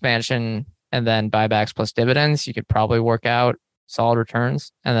 margin expansion, and then buybacks plus dividends, you could probably work out solid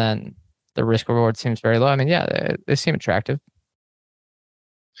returns. And then the risk reward seems very low. They seem attractive.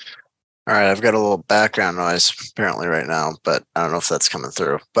 All right, I've got a little background noise apparently right now, but I don't know if that's coming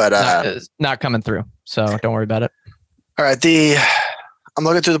through. But it's not coming through, so don't worry about it. All right, I'm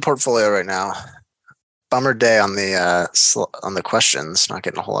looking through the portfolio right now. Bummer day on the questions. Not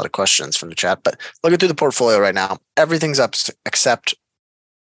getting a whole lot of questions from the chat, but looking through the portfolio right now, everything's up except,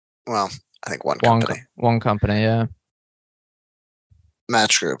 I think one company. One company, yeah.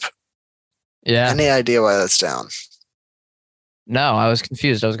 Match Group. Yeah. Any idea why that's down? No, I was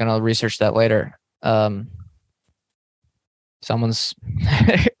confused. I was going to research that later. Someone's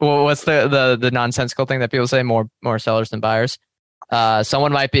what's the nonsensical thing that people say, more sellers than buyers?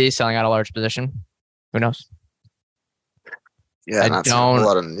 Someone might be selling out a large position. Who knows? Yeah, not seeing a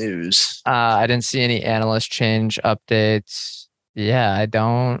lot of news. I didn't see any analyst change updates. Yeah, I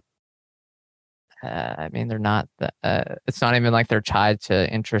don't. I mean, they're not. It's not even like they're tied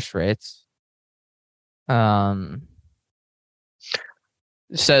to interest rates.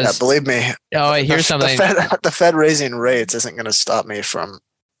 Says, yeah, believe me. Oh, wait, here's something. The Fed raising rates isn't going to stop me from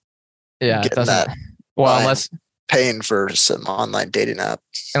getting that. Well, unless paying for some online dating app.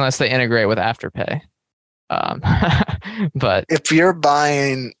 Unless they integrate with Afterpay. But if you're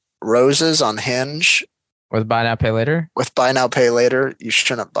buying roses on Hinge with buy now pay later, you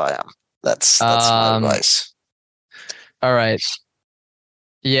shouldn't buy them. That's my advice. All right.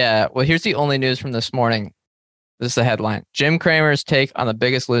 Yeah. Well, here's the only news from this morning. This is the headline. Jim Cramer's take on the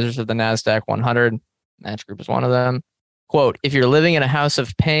biggest losers of the NASDAQ 100. Match Group is one of them. Quote, if you're living in a house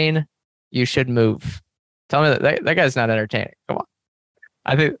of pain, you should move. Tell me that guy's not entertaining. Come on.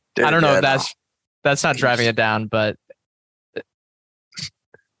 I don't know if that's not driving it down, but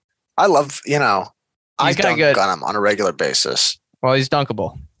I love, I dunk on him on a regular basis. Well, he's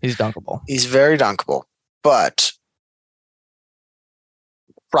dunkable. He's very dunkable, but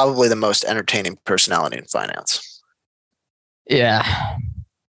probably the most entertaining personality in finance. Yeah.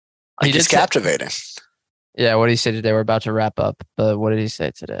 He's captivating. Yeah, what did he say today? We're about to wrap up, but what did he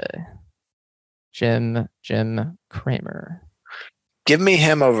say today? Jim Cramer. Give me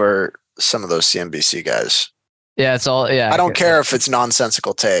him over some of those CNBC guys. Yeah, it's all. Yeah, I don't care if it's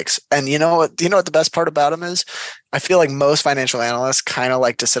nonsensical takes. And you know what? The best part about him is, I feel like most financial analysts kind of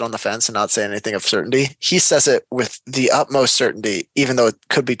like to sit on the fence and not say anything of certainty. He says it with the utmost certainty, even though it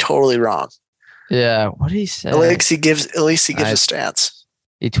could be totally wrong. Yeah, what did he say? At least he gives a stance.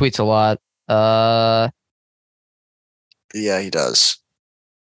 He tweets a lot. Yeah, he does.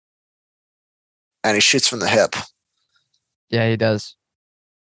 And he shoots from the hip. Yeah, he does.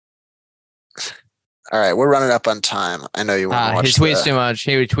 All right, we're running up on time. I know you want to watch. He tweets too much.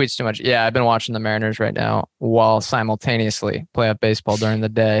 He tweets too much. Yeah, I've been watching the Mariners right now while simultaneously play up baseball during the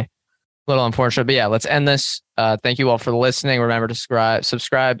day. A little unfortunate, but yeah, let's end this. Thank you all for listening. Remember to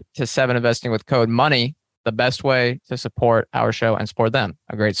subscribe to 7 Investing with code MONEY, the best way to support our show and support them.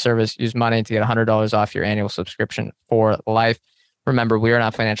 A great service. Use money to get $100 off your annual subscription for life. Remember, we are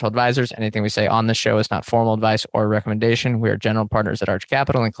not financial advisors. Anything we say on this show is not formal advice or recommendation. We are general partners at Arch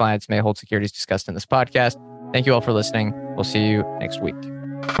Capital, and clients may hold securities discussed in this podcast. Thank you all for listening. We'll see you next week.